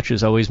wrestling match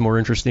is always more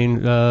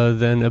interesting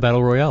than a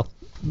battle royale.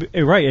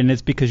 Right, and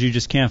it's because you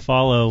just can't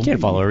follow. You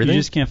can't follow everything.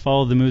 You just can't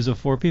follow the moves of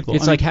 4 people.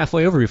 It's like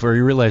halfway over before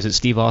you realize that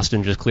Steve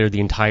Austin just cleared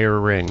the entire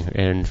ring,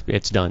 and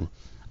it's done.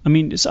 I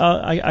mean, so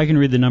I can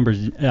read the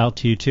numbers out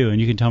to you too,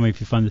 and you can tell me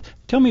if you find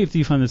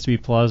this to be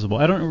plausible.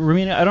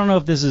 Romina, I don't know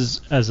if this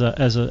is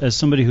as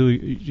somebody who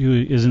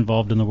is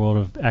involved in the world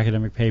of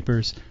academic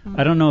papers.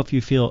 I don't know if you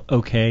feel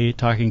okay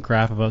talking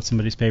crap about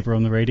somebody's paper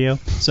on the radio.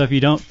 So if you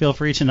don't, feel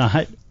free to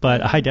not.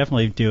 But I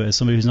definitely do as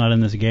somebody who's not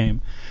in this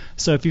game.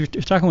 So if you're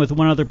talking with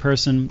one other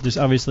person, there's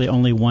obviously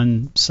only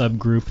one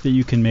subgroup that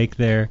you can make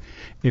there.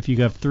 If you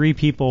have 3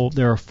 people,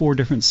 there are 4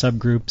 different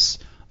subgroups.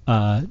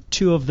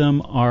 2 of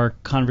them are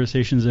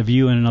conversations of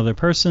you and another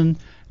person,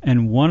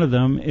 and one of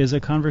them is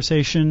a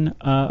conversation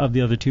of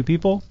the other 2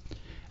 people.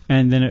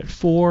 And then at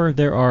 4,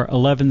 there are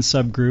 11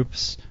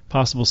 subgroups,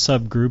 possible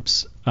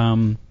subgroups.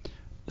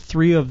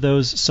 3 of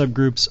those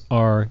subgroups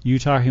are you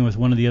talking with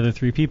one of the other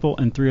 3 people,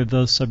 and 3 of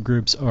those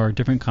subgroups are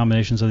different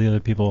combinations of the other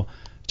people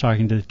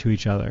talking to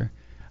each other.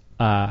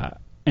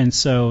 And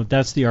so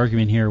that's the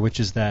argument here, which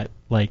is that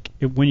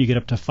when you get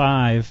up to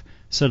 5,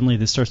 suddenly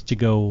this starts to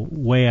go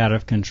way out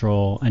of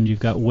control, and you've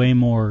got way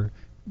more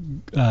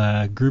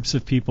groups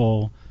of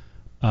people,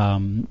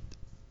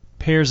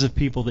 pairs of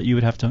people that you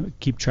would have to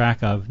keep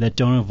track of that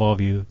don't involve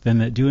you than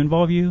that do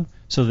involve you,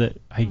 so that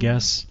I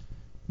guess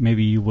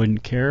maybe you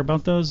wouldn't care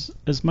about those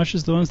as much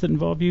as the ones that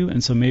involve you,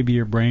 and so maybe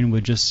your brain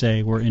would just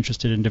say we're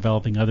interested in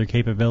developing other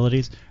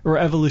capabilities, or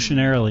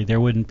evolutionarily there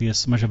wouldn't be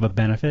as much of a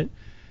benefit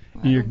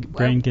in your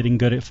brain getting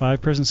good at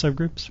 5-person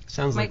subgroups.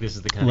 Sounds like this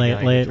is the kind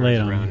of guy who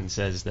turns around and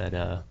says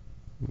that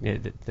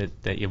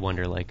that you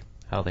wonder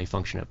how they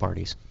function at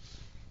parties.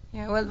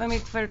 Yeah, well, my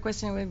first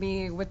question would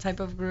be what type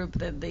of group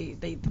that they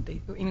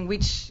in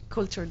which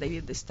culture they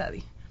did the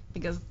study,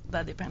 because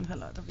that depends a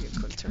lot of your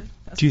culture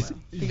as well.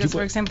 Because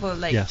for example,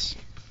 yes.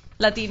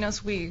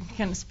 Latinos, we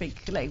can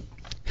speak like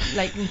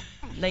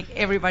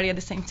everybody at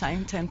the same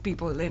time, 10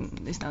 people,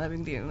 and it's not a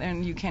big deal,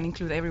 and you can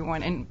include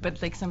everyone. But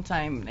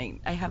sometimes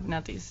I have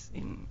noticed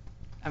in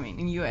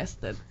U.S.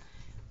 that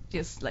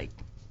just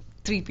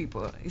 3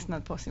 people. It's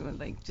not possible,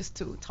 like, just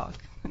to talk.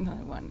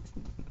 Another one is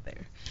not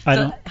there. I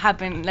so don't.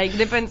 happen, like,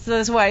 depends. So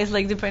that's why it's,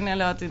 like, depend a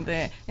lot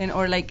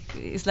or, like,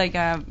 it's like,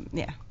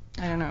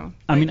 I don't know.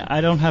 I mean,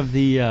 I don't have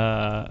the.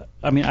 I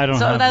don't.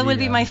 So have that the, will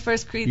be my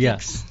first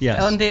critiques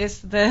yes. on this.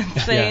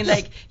 Saying Yes.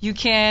 like you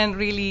can't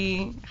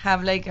really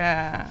have like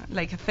a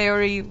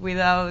theory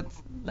without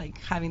like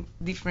having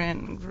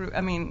different group.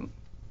 I mean,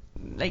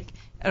 like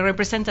a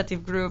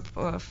representative group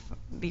of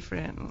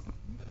different.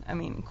 I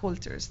mean,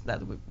 cultures.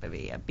 That would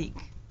be a big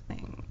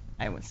thing,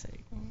 I would say.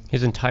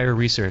 His entire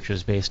research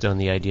was based on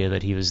the idea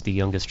that he was the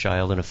youngest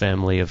child in a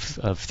family of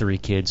 3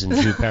 kids and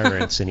 2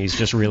 parents, and he's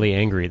just really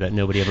angry that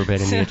nobody ever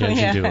paid any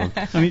attention to him.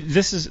 I mean,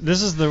 this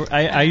is the.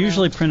 I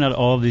usually print out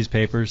all of these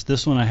papers.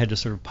 This one I had to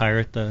sort of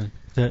pirate the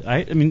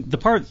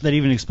part that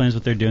even explains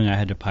what they're doing I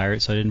had to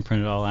pirate, so I didn't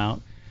print it all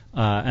out.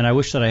 And I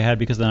wish that I had,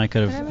 because then I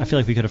could have. I feel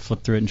like we could have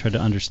flipped through it and tried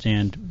to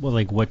understand what.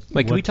 Like,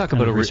 can we talk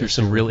about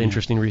some real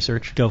interesting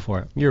research? Go for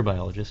it. You're a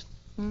biologist.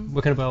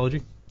 What kind of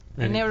biology?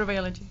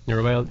 Neurobiology.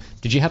 Neurobiology.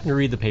 Did you happen to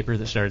read the paper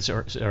that started,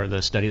 or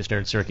the study that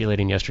started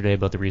circulating yesterday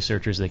about the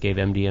researchers that gave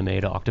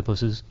MDMA to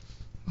octopuses?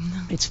 No.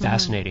 It's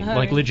fascinating,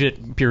 like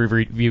legit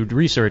peer-reviewed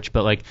research,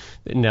 but like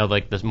now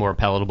like the more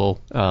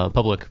palatable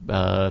public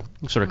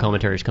sort of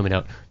commentaries coming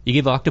out. You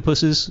give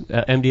octopuses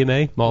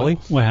MDMA, Molly.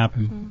 What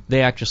happened?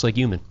 They act just like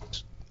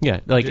humans. Yeah,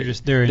 like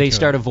they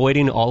start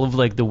avoiding all of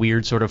like the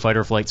weird sort of fight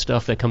or flight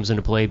stuff that comes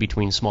into play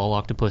between small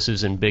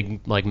octopuses and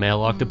big like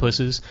male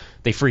octopuses.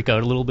 They freak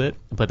out a little bit,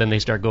 but then they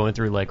start going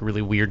through like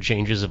really weird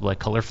changes of like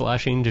color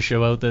flashing to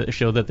show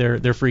that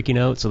they're freaking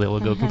out. So they'll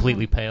go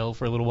completely pale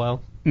for a little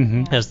while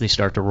as they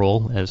start to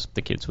roll, as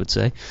the kids would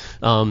say.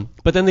 But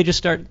then they just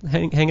start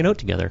hanging out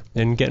together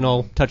and getting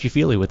all touchy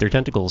feely with their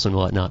tentacles and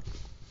whatnot.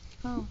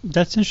 Oh.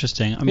 That's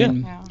interesting. I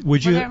mean,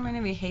 would you? There are many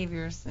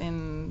behaviors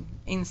in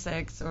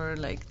insects or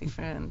like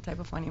different type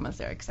of animals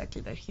that are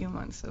exactly like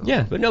humans. So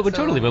yeah, but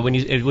totally. But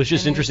it was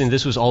just interesting.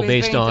 This was all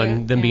based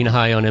on them being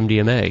high on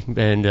MDMA,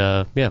 and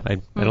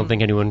I don't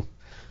think anyone.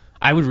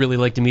 I would really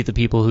like to meet the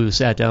people who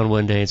sat down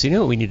one day and said, you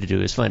know what we need to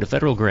do is find a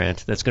federal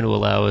grant that's going to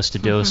allow us to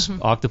dose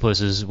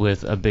octopuses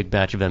with a big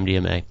batch of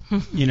MDMA.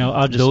 You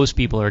know, those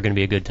people are going to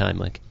be a good time,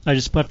 Mike. I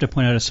just have to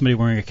point out as somebody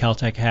wearing a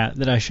Caltech hat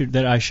that I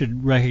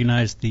should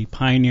recognize the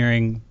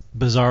pioneering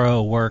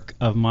bizarro work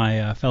of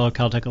my fellow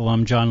Caltech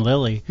alum John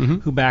Lilly,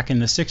 who back in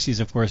the 60s,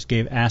 of course,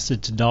 gave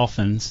acid to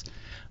dolphins.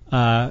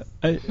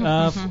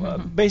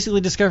 Basically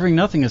discovering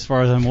nothing as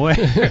far as I'm aware.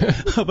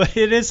 But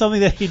it is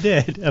something that he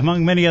did,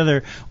 among many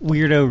other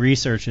weirdo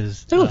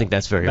researches. I don't think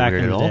that's very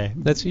weird at all.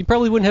 You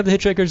probably wouldn't have the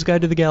Hitchhiker's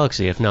Guide to the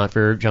Galaxy if not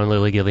for John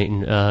Lilly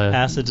giving...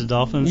 acid to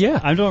dolphins? Yeah.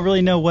 I don't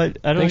really know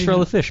what... Thanks for all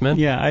the fish, man.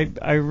 Yeah,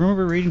 I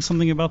remember reading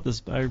something about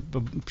this, a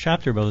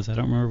chapter about this. I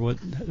don't remember what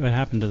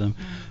happened to them.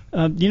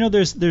 You know,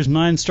 there's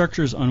 9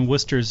 structures on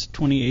Worcester's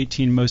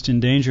 2018 most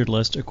endangered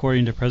list,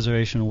 according to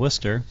Preservation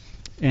Worcester.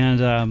 And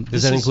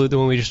does that include the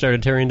one we just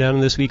started tearing down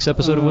in this week's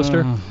episode of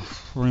Worcester?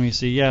 Let me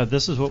see. Yeah,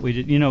 this is what we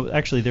did. You know,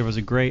 actually, there was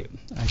a great...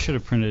 I should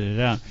have printed it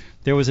out.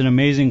 There was an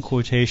amazing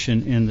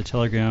quotation in the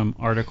Telegram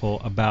article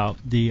about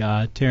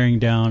the tearing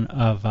down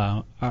of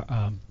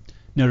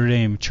Notre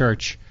Dame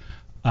Church,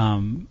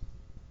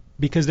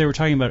 because they were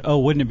talking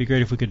about, wouldn't it be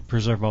great if we could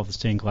preserve all the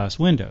stained glass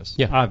windows?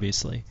 Yeah.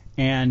 Obviously.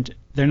 And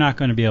they're not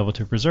going to be able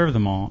to preserve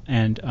them all.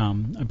 And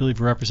I believe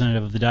a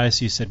representative of the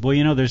diocese said, well,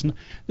 you know, there's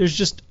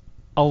just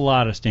a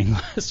lot of stained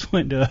glass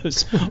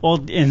windows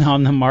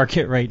on the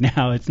market right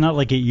now. It's not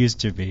like it used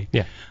to be.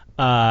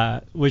 Yeah.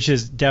 Which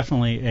is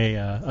definitely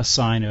a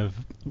sign of,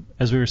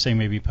 as we were saying,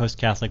 maybe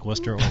post-Catholic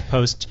Worcester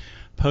or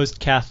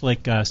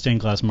post-Catholic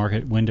stained glass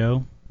market.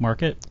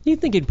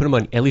 You'd think you'd put them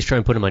on, at least try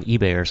and put them on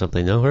eBay or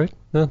something, though, right?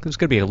 Well, there's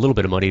going to be a little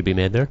bit of money to be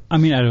made there. I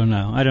mean, I don't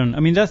know.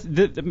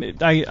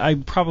 I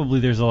probably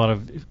there's a lot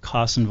of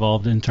costs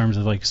involved in terms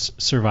of like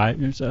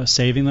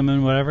saving them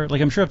and whatever.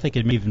 Like I'm sure if they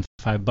could make even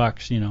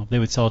 $5, you know, they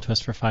would sell it to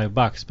us for $5.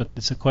 But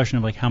it's a question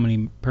of like how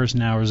many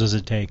person hours does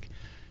it take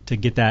to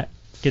get that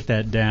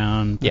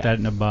down, put that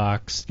in a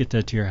box, get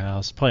that to your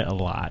house. Probably a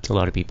lot. A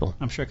lot of people.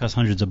 I'm sure it costs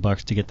hundreds of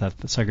bucks to get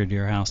that sucker to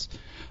your house.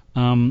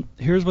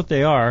 Here's what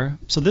they are.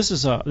 So this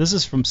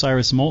is from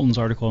Cyrus Moulton's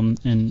article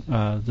in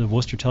the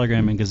Worcester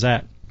Telegram and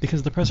Gazette,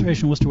 because the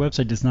Preservation Worcester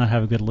website does not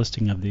have a good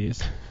listing of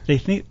these. I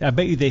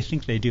bet you they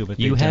think they do, but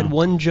they don't. You had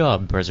one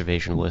job,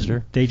 Preservation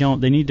Worcester. They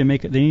don't. They need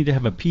to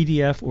have a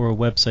PDF or a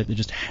website that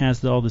just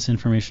has all this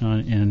information on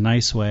it in a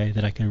nice way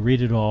that I can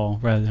read it all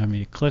rather than having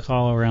to click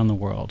all around the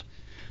world.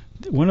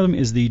 One of them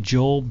is the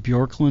Joel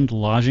Bjorklund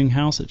Lodging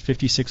House at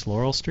 56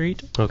 Laurel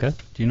Street. Okay.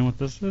 Do you know what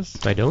this is?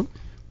 I don't.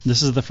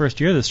 This is the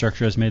first year the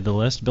structure has made the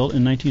list. Built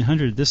in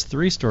 1900, this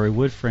 3-story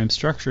wood frame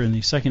structure in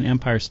the Second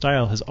Empire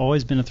style has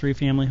always been a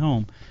 3-family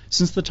home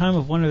since the time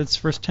of one of its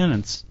first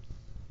tenants,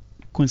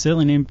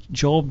 coincidentally named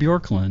Joel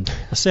Bjorklund,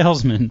 a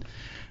salesman.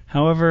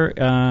 However,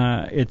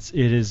 it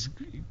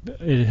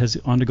has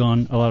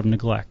undergone a lot of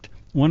neglect.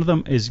 One of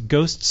them is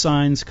Ghost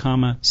Signs,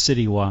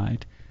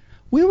 Citywide.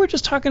 We were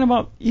just talking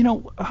about, you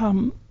know,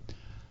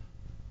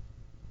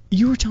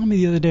 you were telling me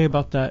the other day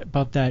about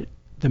that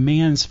the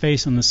man's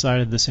face on the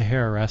side of the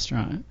Sahara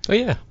restaurant. Oh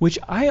yeah. Which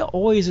I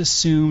always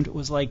assumed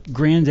was like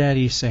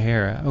Granddaddy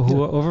Sahara,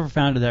 whoever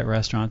founded that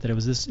restaurant. That it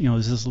was this,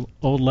 this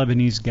old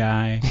Lebanese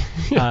guy,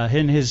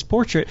 in his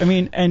portrait. I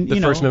mean, and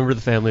the first member of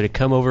the family to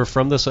come over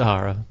from the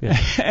Sahara. Yeah.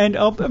 And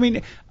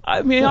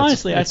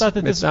honestly, I thought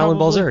that this was Alan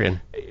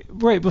Balzerian.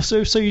 Right. Well,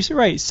 so you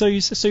right. So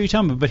you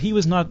tell me, but he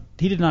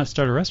did not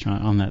start a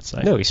restaurant on that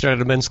site. No, he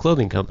started a men's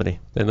clothing company,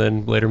 and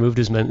then later moved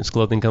his men's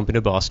clothing company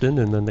to Boston,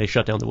 and then they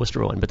shut down the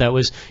Worcester one. But that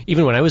was,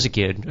 even when I was a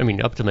kid, I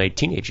mean, up to my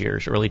teenage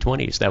years, early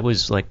 20s, that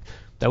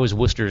was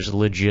Worcester's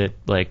legit,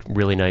 like,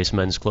 really nice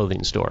men's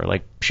clothing store.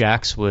 Like,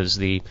 Shaq's was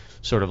the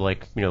sort of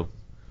like,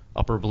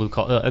 upper blue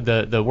collar,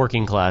 the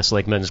working class,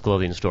 like, men's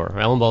clothing store.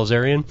 Alan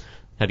Balzerian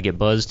had to get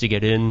buzzed to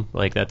get in.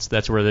 Like,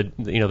 that's where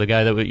the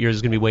guy that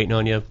is going to be waiting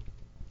on you,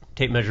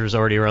 tape measures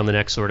already around the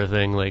neck sort of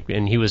thing, like,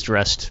 and he was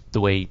dressed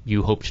the way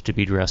you hoped to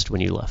be dressed when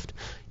you left.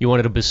 You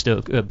wanted a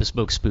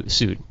bespoke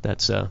suit.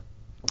 That's where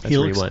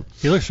you went.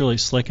 He looks really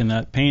slick in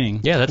that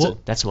painting. Yeah,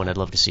 that's the one I'd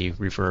love to see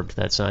refurbed,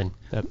 that sign.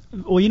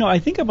 Well, I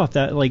think about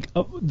that, like,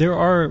 there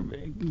are,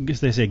 I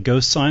guess they say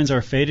ghost signs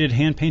are faded,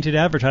 hand-painted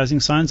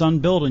advertising signs on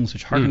buildings,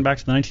 which harken back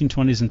to the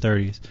 1920s and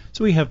 30s.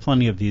 So we have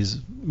plenty of these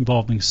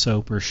involving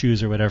soap or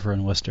shoes or whatever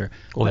in Worcester.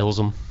 Oils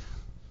them.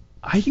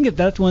 I think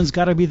that one's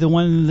got to be the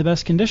one in the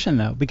best condition,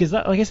 though, because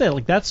like I said,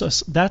 like that's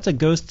a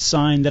ghost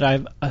sign that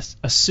I've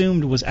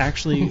assumed was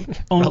actually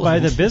owned by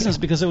the business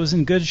because it was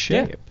in good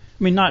shape. Yeah.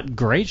 I mean, not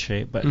great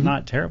shape, but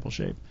not terrible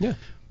shape. Yeah,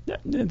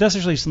 that's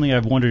actually something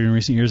I've wondered in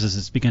recent years as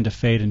it's begun to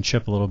fade and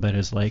chip a little bit.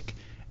 Is like,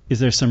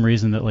 is there some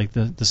reason that like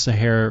the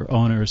Sahara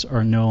owners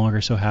are no longer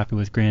so happy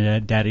with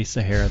Granddaddy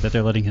Sahara that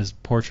they're letting his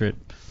portrait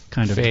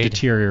kind of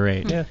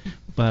deteriorate? Yeah.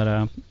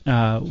 But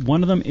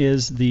one of them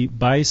is the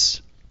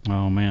Bice.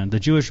 Oh man,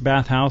 the Jewish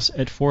bathhouse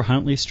at 4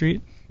 Huntley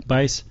Street,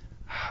 Bice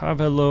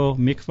Havelo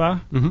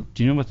Mikvah. Mm-hmm.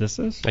 Do you know what this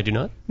is? I do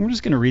not. I'm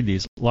just going to read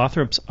these.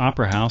 Lothrop's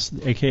Opera House,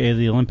 a.k.a.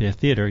 the Olympia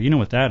Theater. You know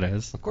what that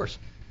is? Of course.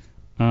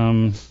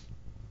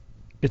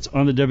 It's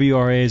on the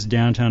WRA's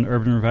downtown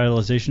urban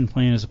revitalization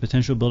plan as a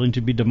potential building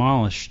to be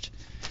demolished.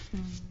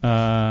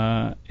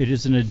 It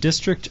is in a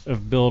district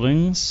of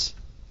buildings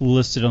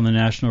listed on the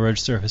National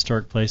Register of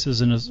Historic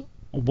Places and is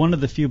one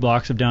of the few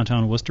blocks of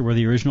downtown Worcester where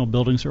the original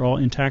buildings are all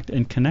intact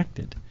and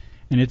connected.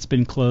 And it's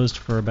been closed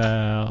for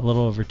about a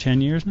little over 10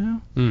 years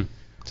now.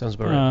 Sounds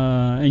about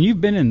right. And you've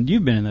been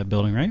in that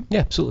building, right? Yeah,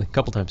 absolutely. A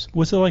couple times.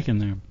 What's it like in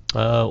there?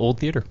 Old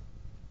theater.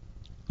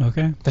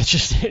 Okay. That's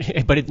just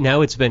it. But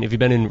now if you've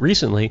been in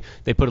recently,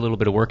 they put a little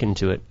bit of work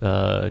into it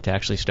to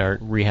actually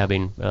start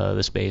rehabbing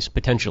the space,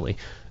 potentially.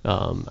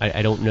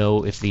 I don't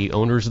know if the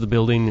owners of the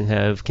building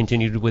have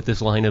continued with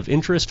this line of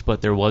interest,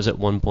 but there was at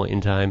one point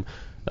in time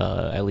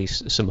at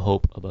least some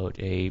hope about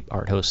a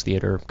art house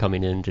theater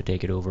coming in to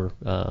take it over,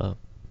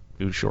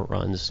 do short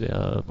runs,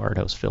 art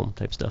house film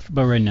type stuff.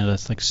 But right now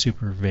that's like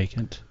super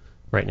vacant.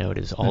 Right now it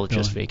is all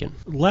just vacant.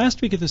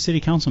 Last week at the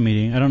city council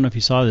meeting, I don't know if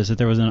you saw this, that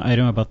there was an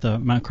item about the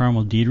Mount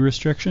Carmel deed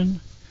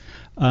restriction.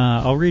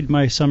 I'll read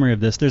my summary of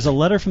this. There's a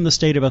letter from the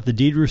state about the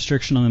deed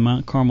restriction on the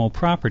Mount Carmel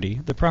property.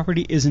 The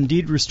property is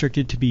indeed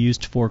restricted to be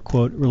used for,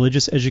 quote,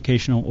 religious,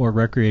 educational, or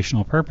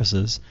recreational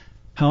purposes.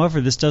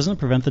 However, this doesn't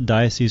prevent the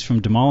diocese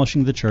from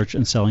demolishing the church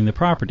and selling the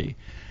property.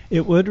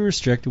 It would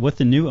restrict what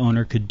the new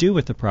owner could do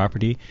with the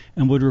property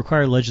and would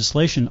require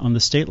legislation on the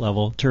state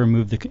level to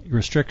remove the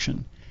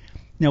restriction.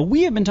 Now,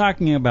 we have been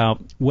talking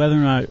about whether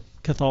or not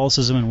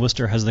Catholicism in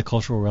Worcester has the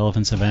cultural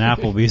relevance of an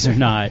Applebee's or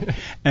not,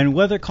 and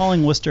whether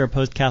calling Worcester a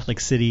post-Catholic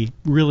city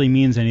really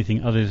means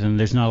anything other than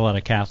there's not a lot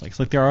of Catholics.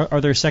 Like, are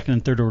there second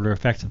and third order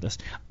effects of this?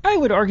 I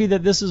would argue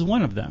that this is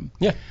one of them.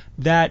 Yeah.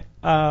 That,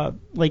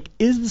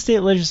 is the state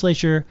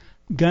legislature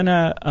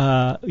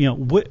gonna,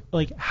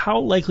 how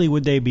likely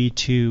would they be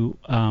to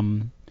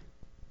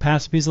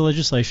pass a piece of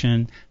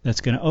legislation that's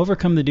going to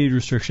overcome the deed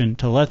restriction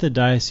to let the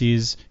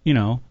diocese,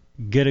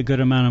 get a good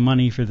amount of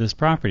money for this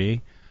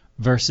property,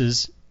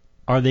 versus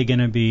are they going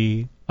to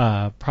be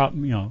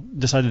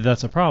decide that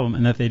that's a problem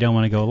and that they don't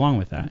want to go along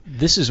with that?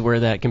 This is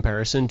where that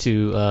comparison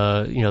to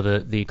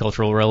the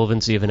cultural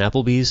relevancy of an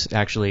Applebee's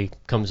actually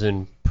comes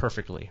in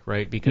perfectly,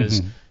 right?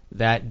 Because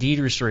that deed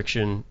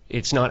restriction,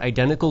 it's not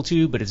identical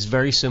to, but it's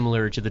very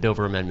similar to the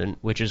Dover Amendment,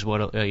 which is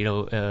what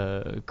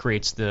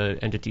creates the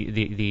entity,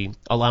 the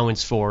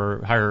allowance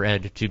for higher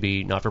ed to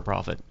be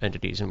not-for-profit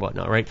entities and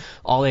whatnot, right?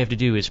 All they have to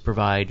do is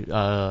provide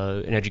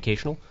an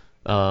educational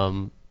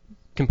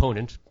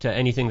component to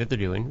anything that they're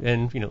doing,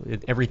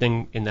 and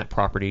everything in that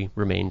property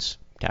remains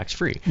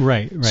tax-free.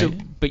 Right. So,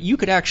 but you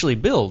could actually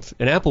build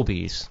an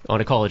Applebee's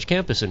on a college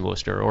campus in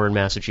Worcester or in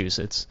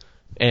Massachusetts,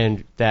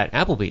 and that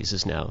Applebee's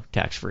is now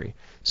tax-free.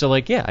 So,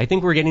 I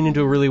think we're getting into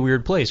a really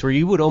weird place where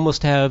you would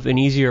almost have an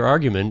easier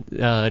argument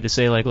to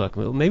say, look,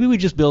 well, maybe we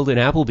just build an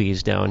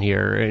Applebee's down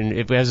here, and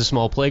if it has a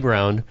small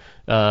playground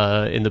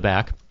in the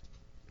back,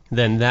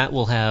 then that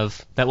will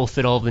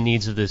fit all the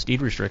needs of this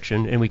deed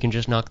restriction, and we can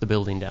just knock the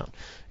building down.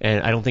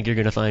 And I don't think you're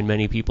going to find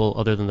many people,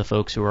 other than the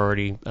folks who are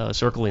already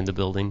circling the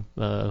building,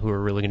 who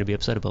are really going to be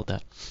upset about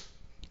that.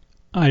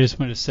 I just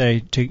wanted to say,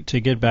 to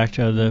get back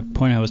to the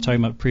point I was talking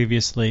about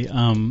previously,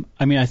 I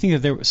mean, I think that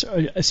there was,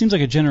 it seems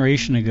like a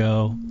generation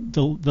ago,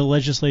 the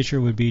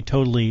legislature would be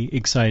totally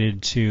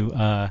excited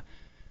to,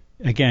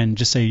 again,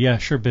 just say, yeah,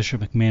 sure,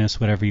 Bishop McManus,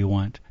 whatever you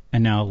want,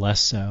 and now less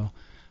so.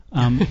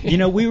 I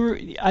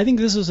think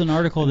this was an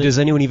article that... Does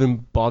anyone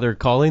even bother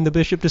calling the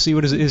bishop to see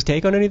what his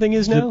take on anything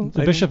is now?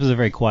 The bishop is a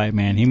very quiet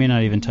man. He may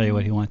not even tell you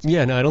what he wants.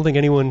 Yeah, no, I don't think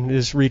anyone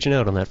is reaching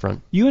out on that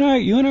front. You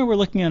and I were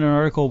looking at an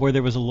article where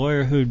there was a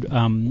lawyer who'd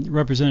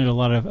represented a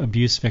lot of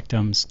abuse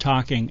victims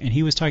talking, and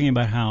he was talking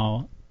about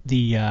how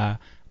the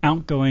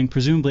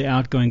presumably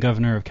outgoing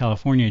governor of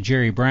California,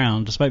 Jerry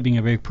Brown, despite being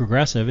a very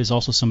progressive, is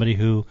also somebody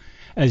who,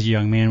 as a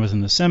young man, was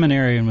in the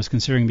seminary and was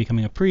considering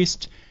becoming a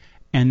priest.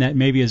 And that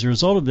maybe as a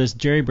result of this,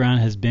 Jerry Brown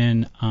has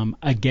been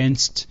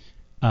against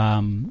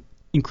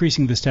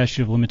increasing the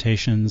statute of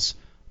limitations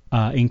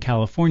in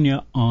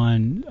California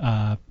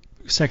on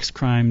sex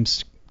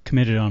crimes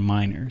committed on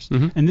minors.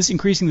 Mm-hmm. And this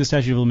increasing the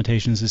statute of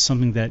limitations is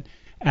something that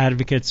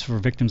advocates for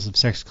victims of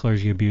sex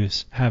clergy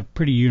abuse have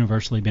pretty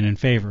universally been in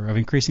favor of,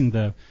 increasing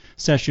the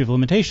statute of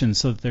limitations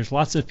so that there's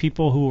lots of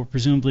people who are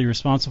presumably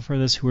responsible for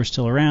this who are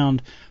still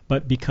around,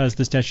 but because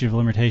the statute of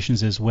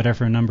limitations is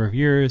whatever number of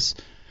years,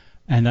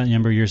 and that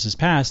number of years has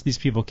passed, these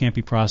people can't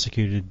be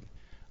prosecuted.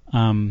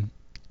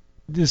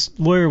 This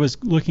lawyer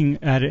was looking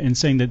at it and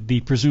saying that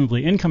the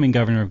presumably incoming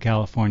governor of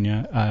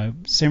California,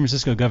 San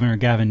Francisco Governor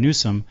Gavin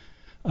Newsom,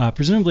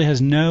 presumably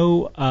has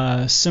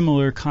no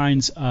similar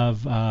kinds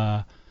of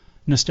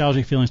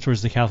nostalgic feelings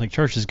towards the Catholic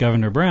Church as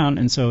Governor Brown,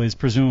 and so is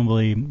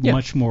presumably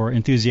much more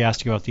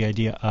enthusiastic about the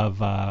idea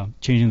of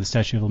changing the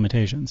statute of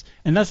limitations.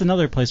 And that's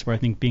another place where I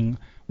think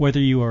whether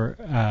you are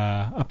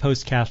a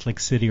post-Catholic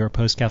city or a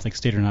post-Catholic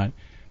state or not,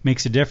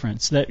 makes a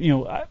difference. That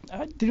I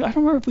don't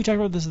remember if we talked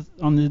about this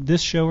on this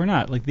show or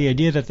not. Like the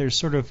idea that there's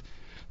sort of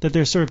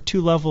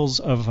two levels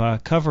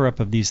of cover-up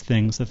of these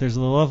things. That there's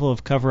a level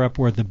of cover-up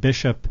where the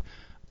bishop,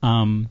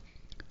 allows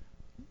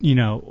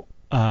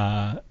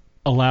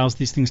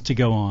these things to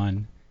go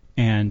on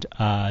and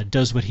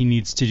does what he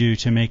needs to do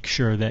to make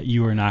sure that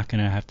you are not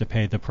going to have to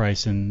pay the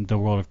price in the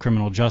world of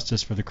criminal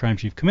justice for the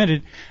crimes you've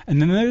committed.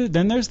 And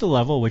then there's the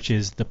level which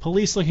is the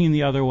police looking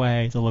the other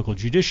way, the local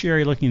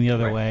judiciary looking the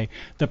other way,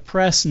 the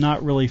press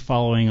not really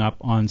following up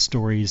on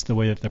stories the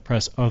way that the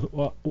press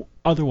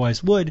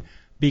otherwise would,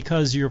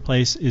 because your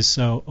place is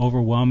so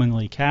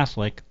overwhelmingly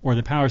Catholic, or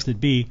the powers that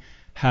be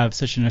have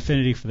such an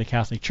affinity for the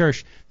Catholic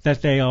Church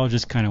that they all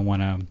just kind of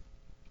want to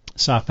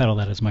soft pedal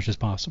that as much as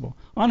possible.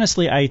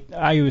 Honestly, I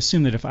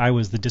assume that if I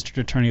was the district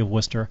attorney of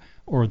Worcester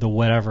or the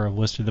whatever of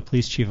Worcester, the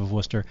police chief of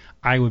Worcester,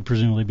 I would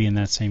presumably be in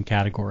that same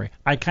category.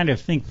 I kind of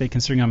think that,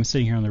 considering I'm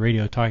sitting here on the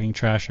radio talking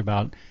trash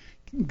about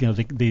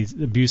the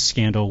abuse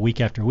scandal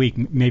week after week,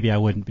 maybe I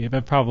wouldn't be,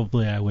 but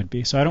probably I would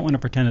be. So I don't want to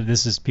pretend that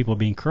this is people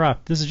being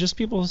corrupt. This is just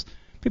people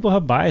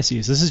have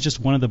biases. This is just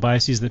one of the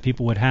biases that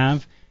people would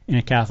have in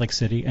a Catholic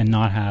city and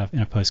not have in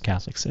a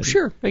post-Catholic city.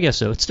 Sure, I guess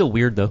so. It's still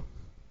weird, though.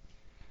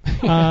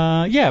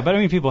 Yeah, but I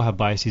mean, people have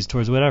biases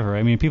towards whatever.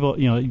 I mean, people,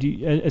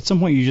 at some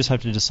point you just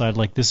have to decide,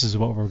 like, this is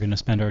what we're going to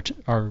spend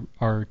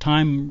our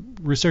time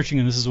researching,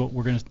 and this is what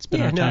we're going to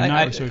spend our time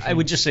not researching. I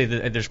would just say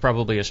that there's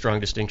probably a strong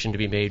distinction to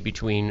be made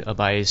between a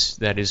bias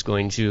that is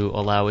going to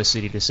allow a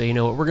city to say,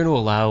 we're going to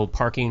allow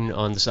parking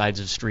on the sides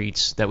of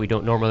streets that we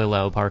don't normally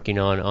allow parking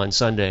on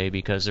Sunday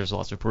because there's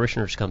lots of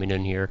parishioners coming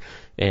in here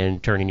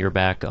and turning your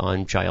back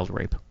on child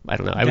rape. I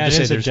don't know. I would just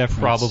say there's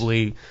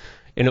probably...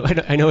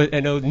 I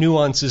know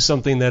nuance is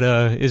something that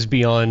is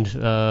beyond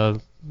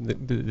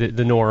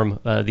the norm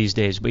these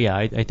days, but yeah,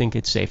 I think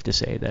it's safe to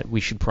say that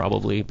we should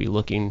probably be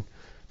looking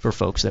for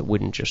folks that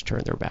wouldn't just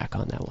turn their back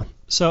on that one.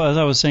 So as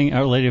I was saying,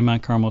 Our Lady of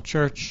Mount Carmel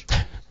Church,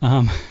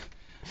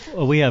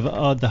 we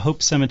have the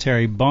Hope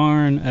Cemetery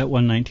Barn at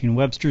 119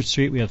 Webster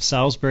Street. We have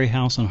Salisbury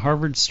House on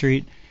Harvard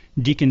Street,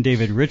 Deacon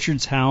David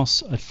Richards'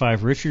 house at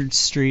 5 Richards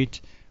Street,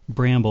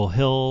 Bramble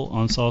Hill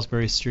on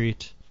Salisbury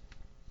Street.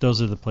 Those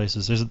are the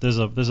places.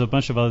 There's a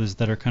bunch of others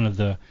that are kind of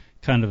the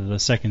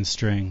second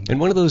string. And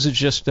one of those is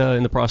just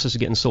in the process of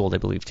getting sold, I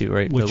believe, too,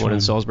 right? Which the one in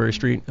Salisbury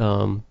Street.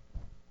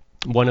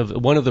 One of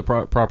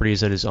the properties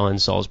that is on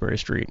Salisbury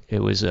Street.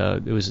 It was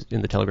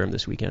in the Telegram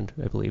this weekend,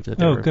 I believe. That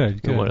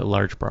good. A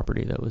large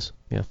property that was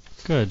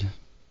good.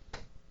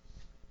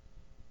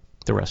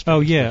 The rest.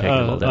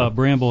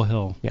 Bramble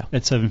Hill. Yeah.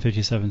 At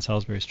 757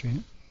 Salisbury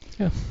Street.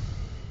 Yeah.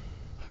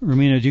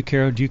 Romina, do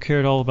you care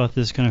at all about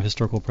this kind of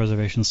historical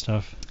preservation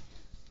stuff?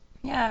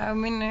 Yeah, I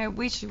mean, I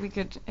wish we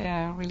could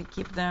really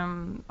keep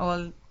them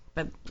all,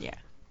 but yeah,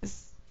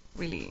 it's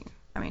really,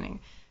 I mean,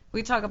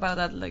 we talk about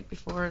that like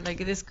before, like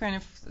it is kind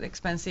of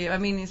expensive. I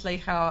mean, it's like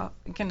how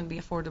it cannot be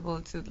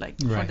affordable to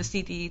for the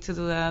city to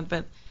do that,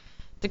 but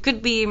there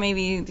could be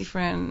maybe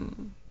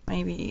different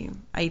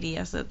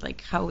ideas that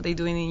like how they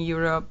do it in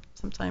Europe.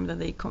 Sometimes that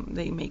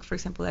they make, for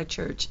example, a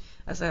church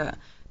as a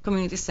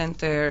community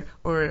center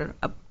or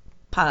a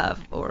pub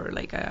or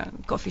like a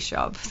coffee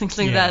shop, things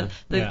like that.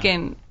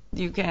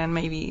 You can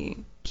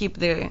maybe keep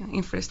the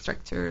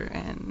infrastructure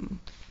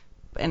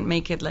and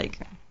make it like,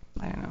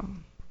 I don't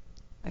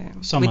know,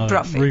 with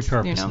profit.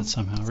 Repurpose it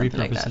somehow.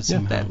 Repurpose it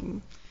somehow.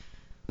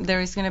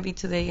 There is going to be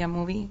today a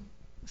movie.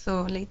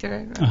 So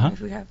later, I don't know if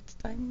we have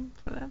time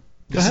for that.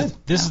 Go ahead.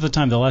 This is the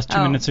time. The last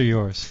 2 minutes are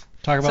yours.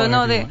 Talk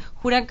about the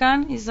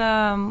Huracan is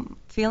a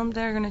film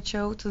they're going to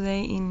show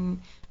today in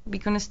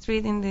Beacon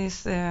Street in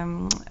this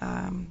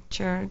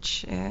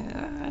church.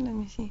 Let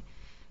me see.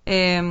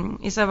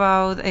 It's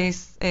about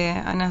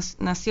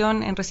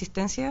Nación en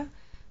Resistencia.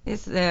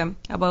 It's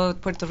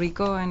about Puerto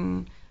Rico,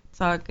 and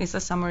so it's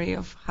a summary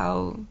of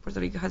how Puerto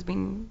Rico has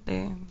been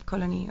the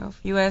colony of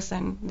U.S.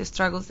 and the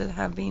struggles that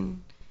have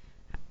been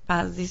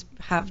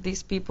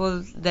these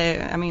people,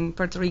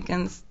 Puerto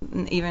Ricans,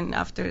 even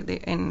after the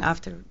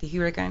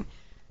hurricane,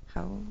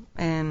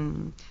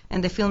 and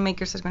the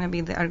filmmakers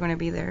are going to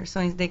be there. So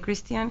it's the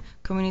Christian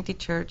Community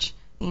Church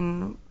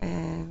in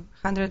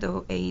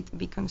 108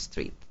 Beacon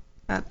Street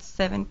at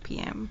 7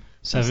 p.m.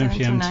 7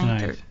 p.m. to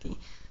 9:30.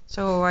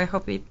 So I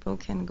hope people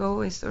can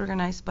go. It's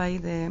organized by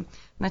the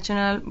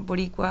National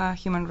Boricua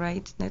Human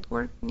Rights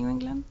Network, New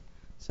England.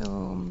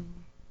 So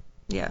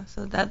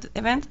so that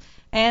event.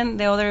 And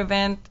the other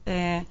event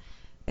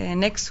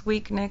next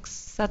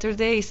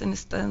Saturday is in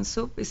Stone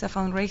Soup. It's a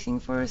fundraising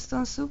for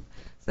Stone Soup.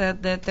 So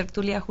the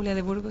Tertulia Julia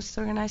de Burgos is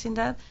organizing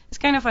that. It's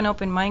kind of an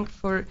open mic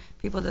for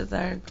people that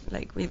are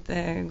like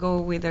can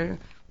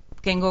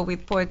go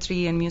with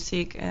poetry and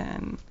music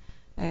and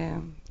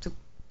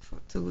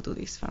to do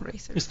this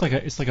fundraiser. It's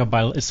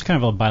kind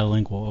of a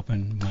bilingual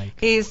open mic.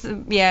 It's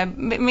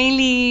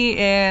mainly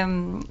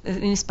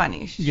in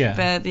Spanish. Yeah.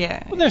 But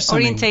well,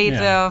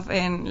 orientated of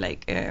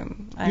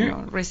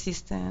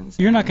resistance.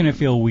 You're not going to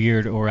feel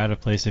weird or out of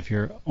place if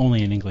you're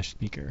only an English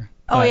speaker.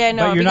 But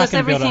because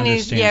everything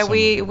is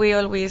we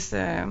always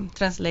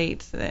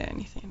translate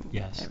anything.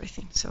 Yes.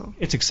 Everything. So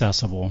it's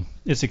accessible.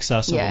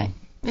 Yeah,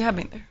 we have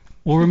been there.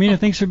 Well, Romina,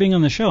 thanks for being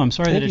on the show. I'm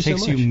sorry that it Thank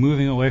takes you so you much.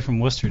 moving away from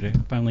Worcester to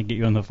finally get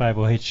you on the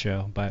 508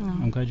 show, but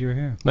I'm glad you were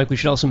here. Mike, we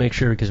should also make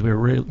sure, because we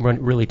were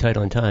really tight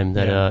on time,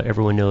 that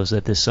everyone knows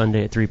that this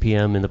Sunday at 3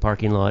 p.m. in the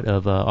parking lot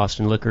of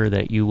Austin Liquor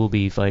that you will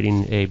be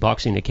fighting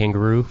boxing a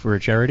kangaroo for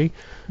a charity.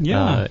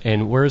 Yeah.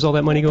 And where is all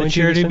that money going a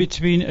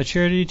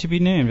charity to be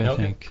named, I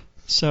think.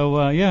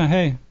 So,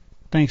 hey,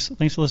 thanks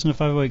for listening to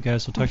 508,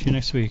 guys. We'll talk to you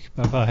next week.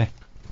 Bye-bye.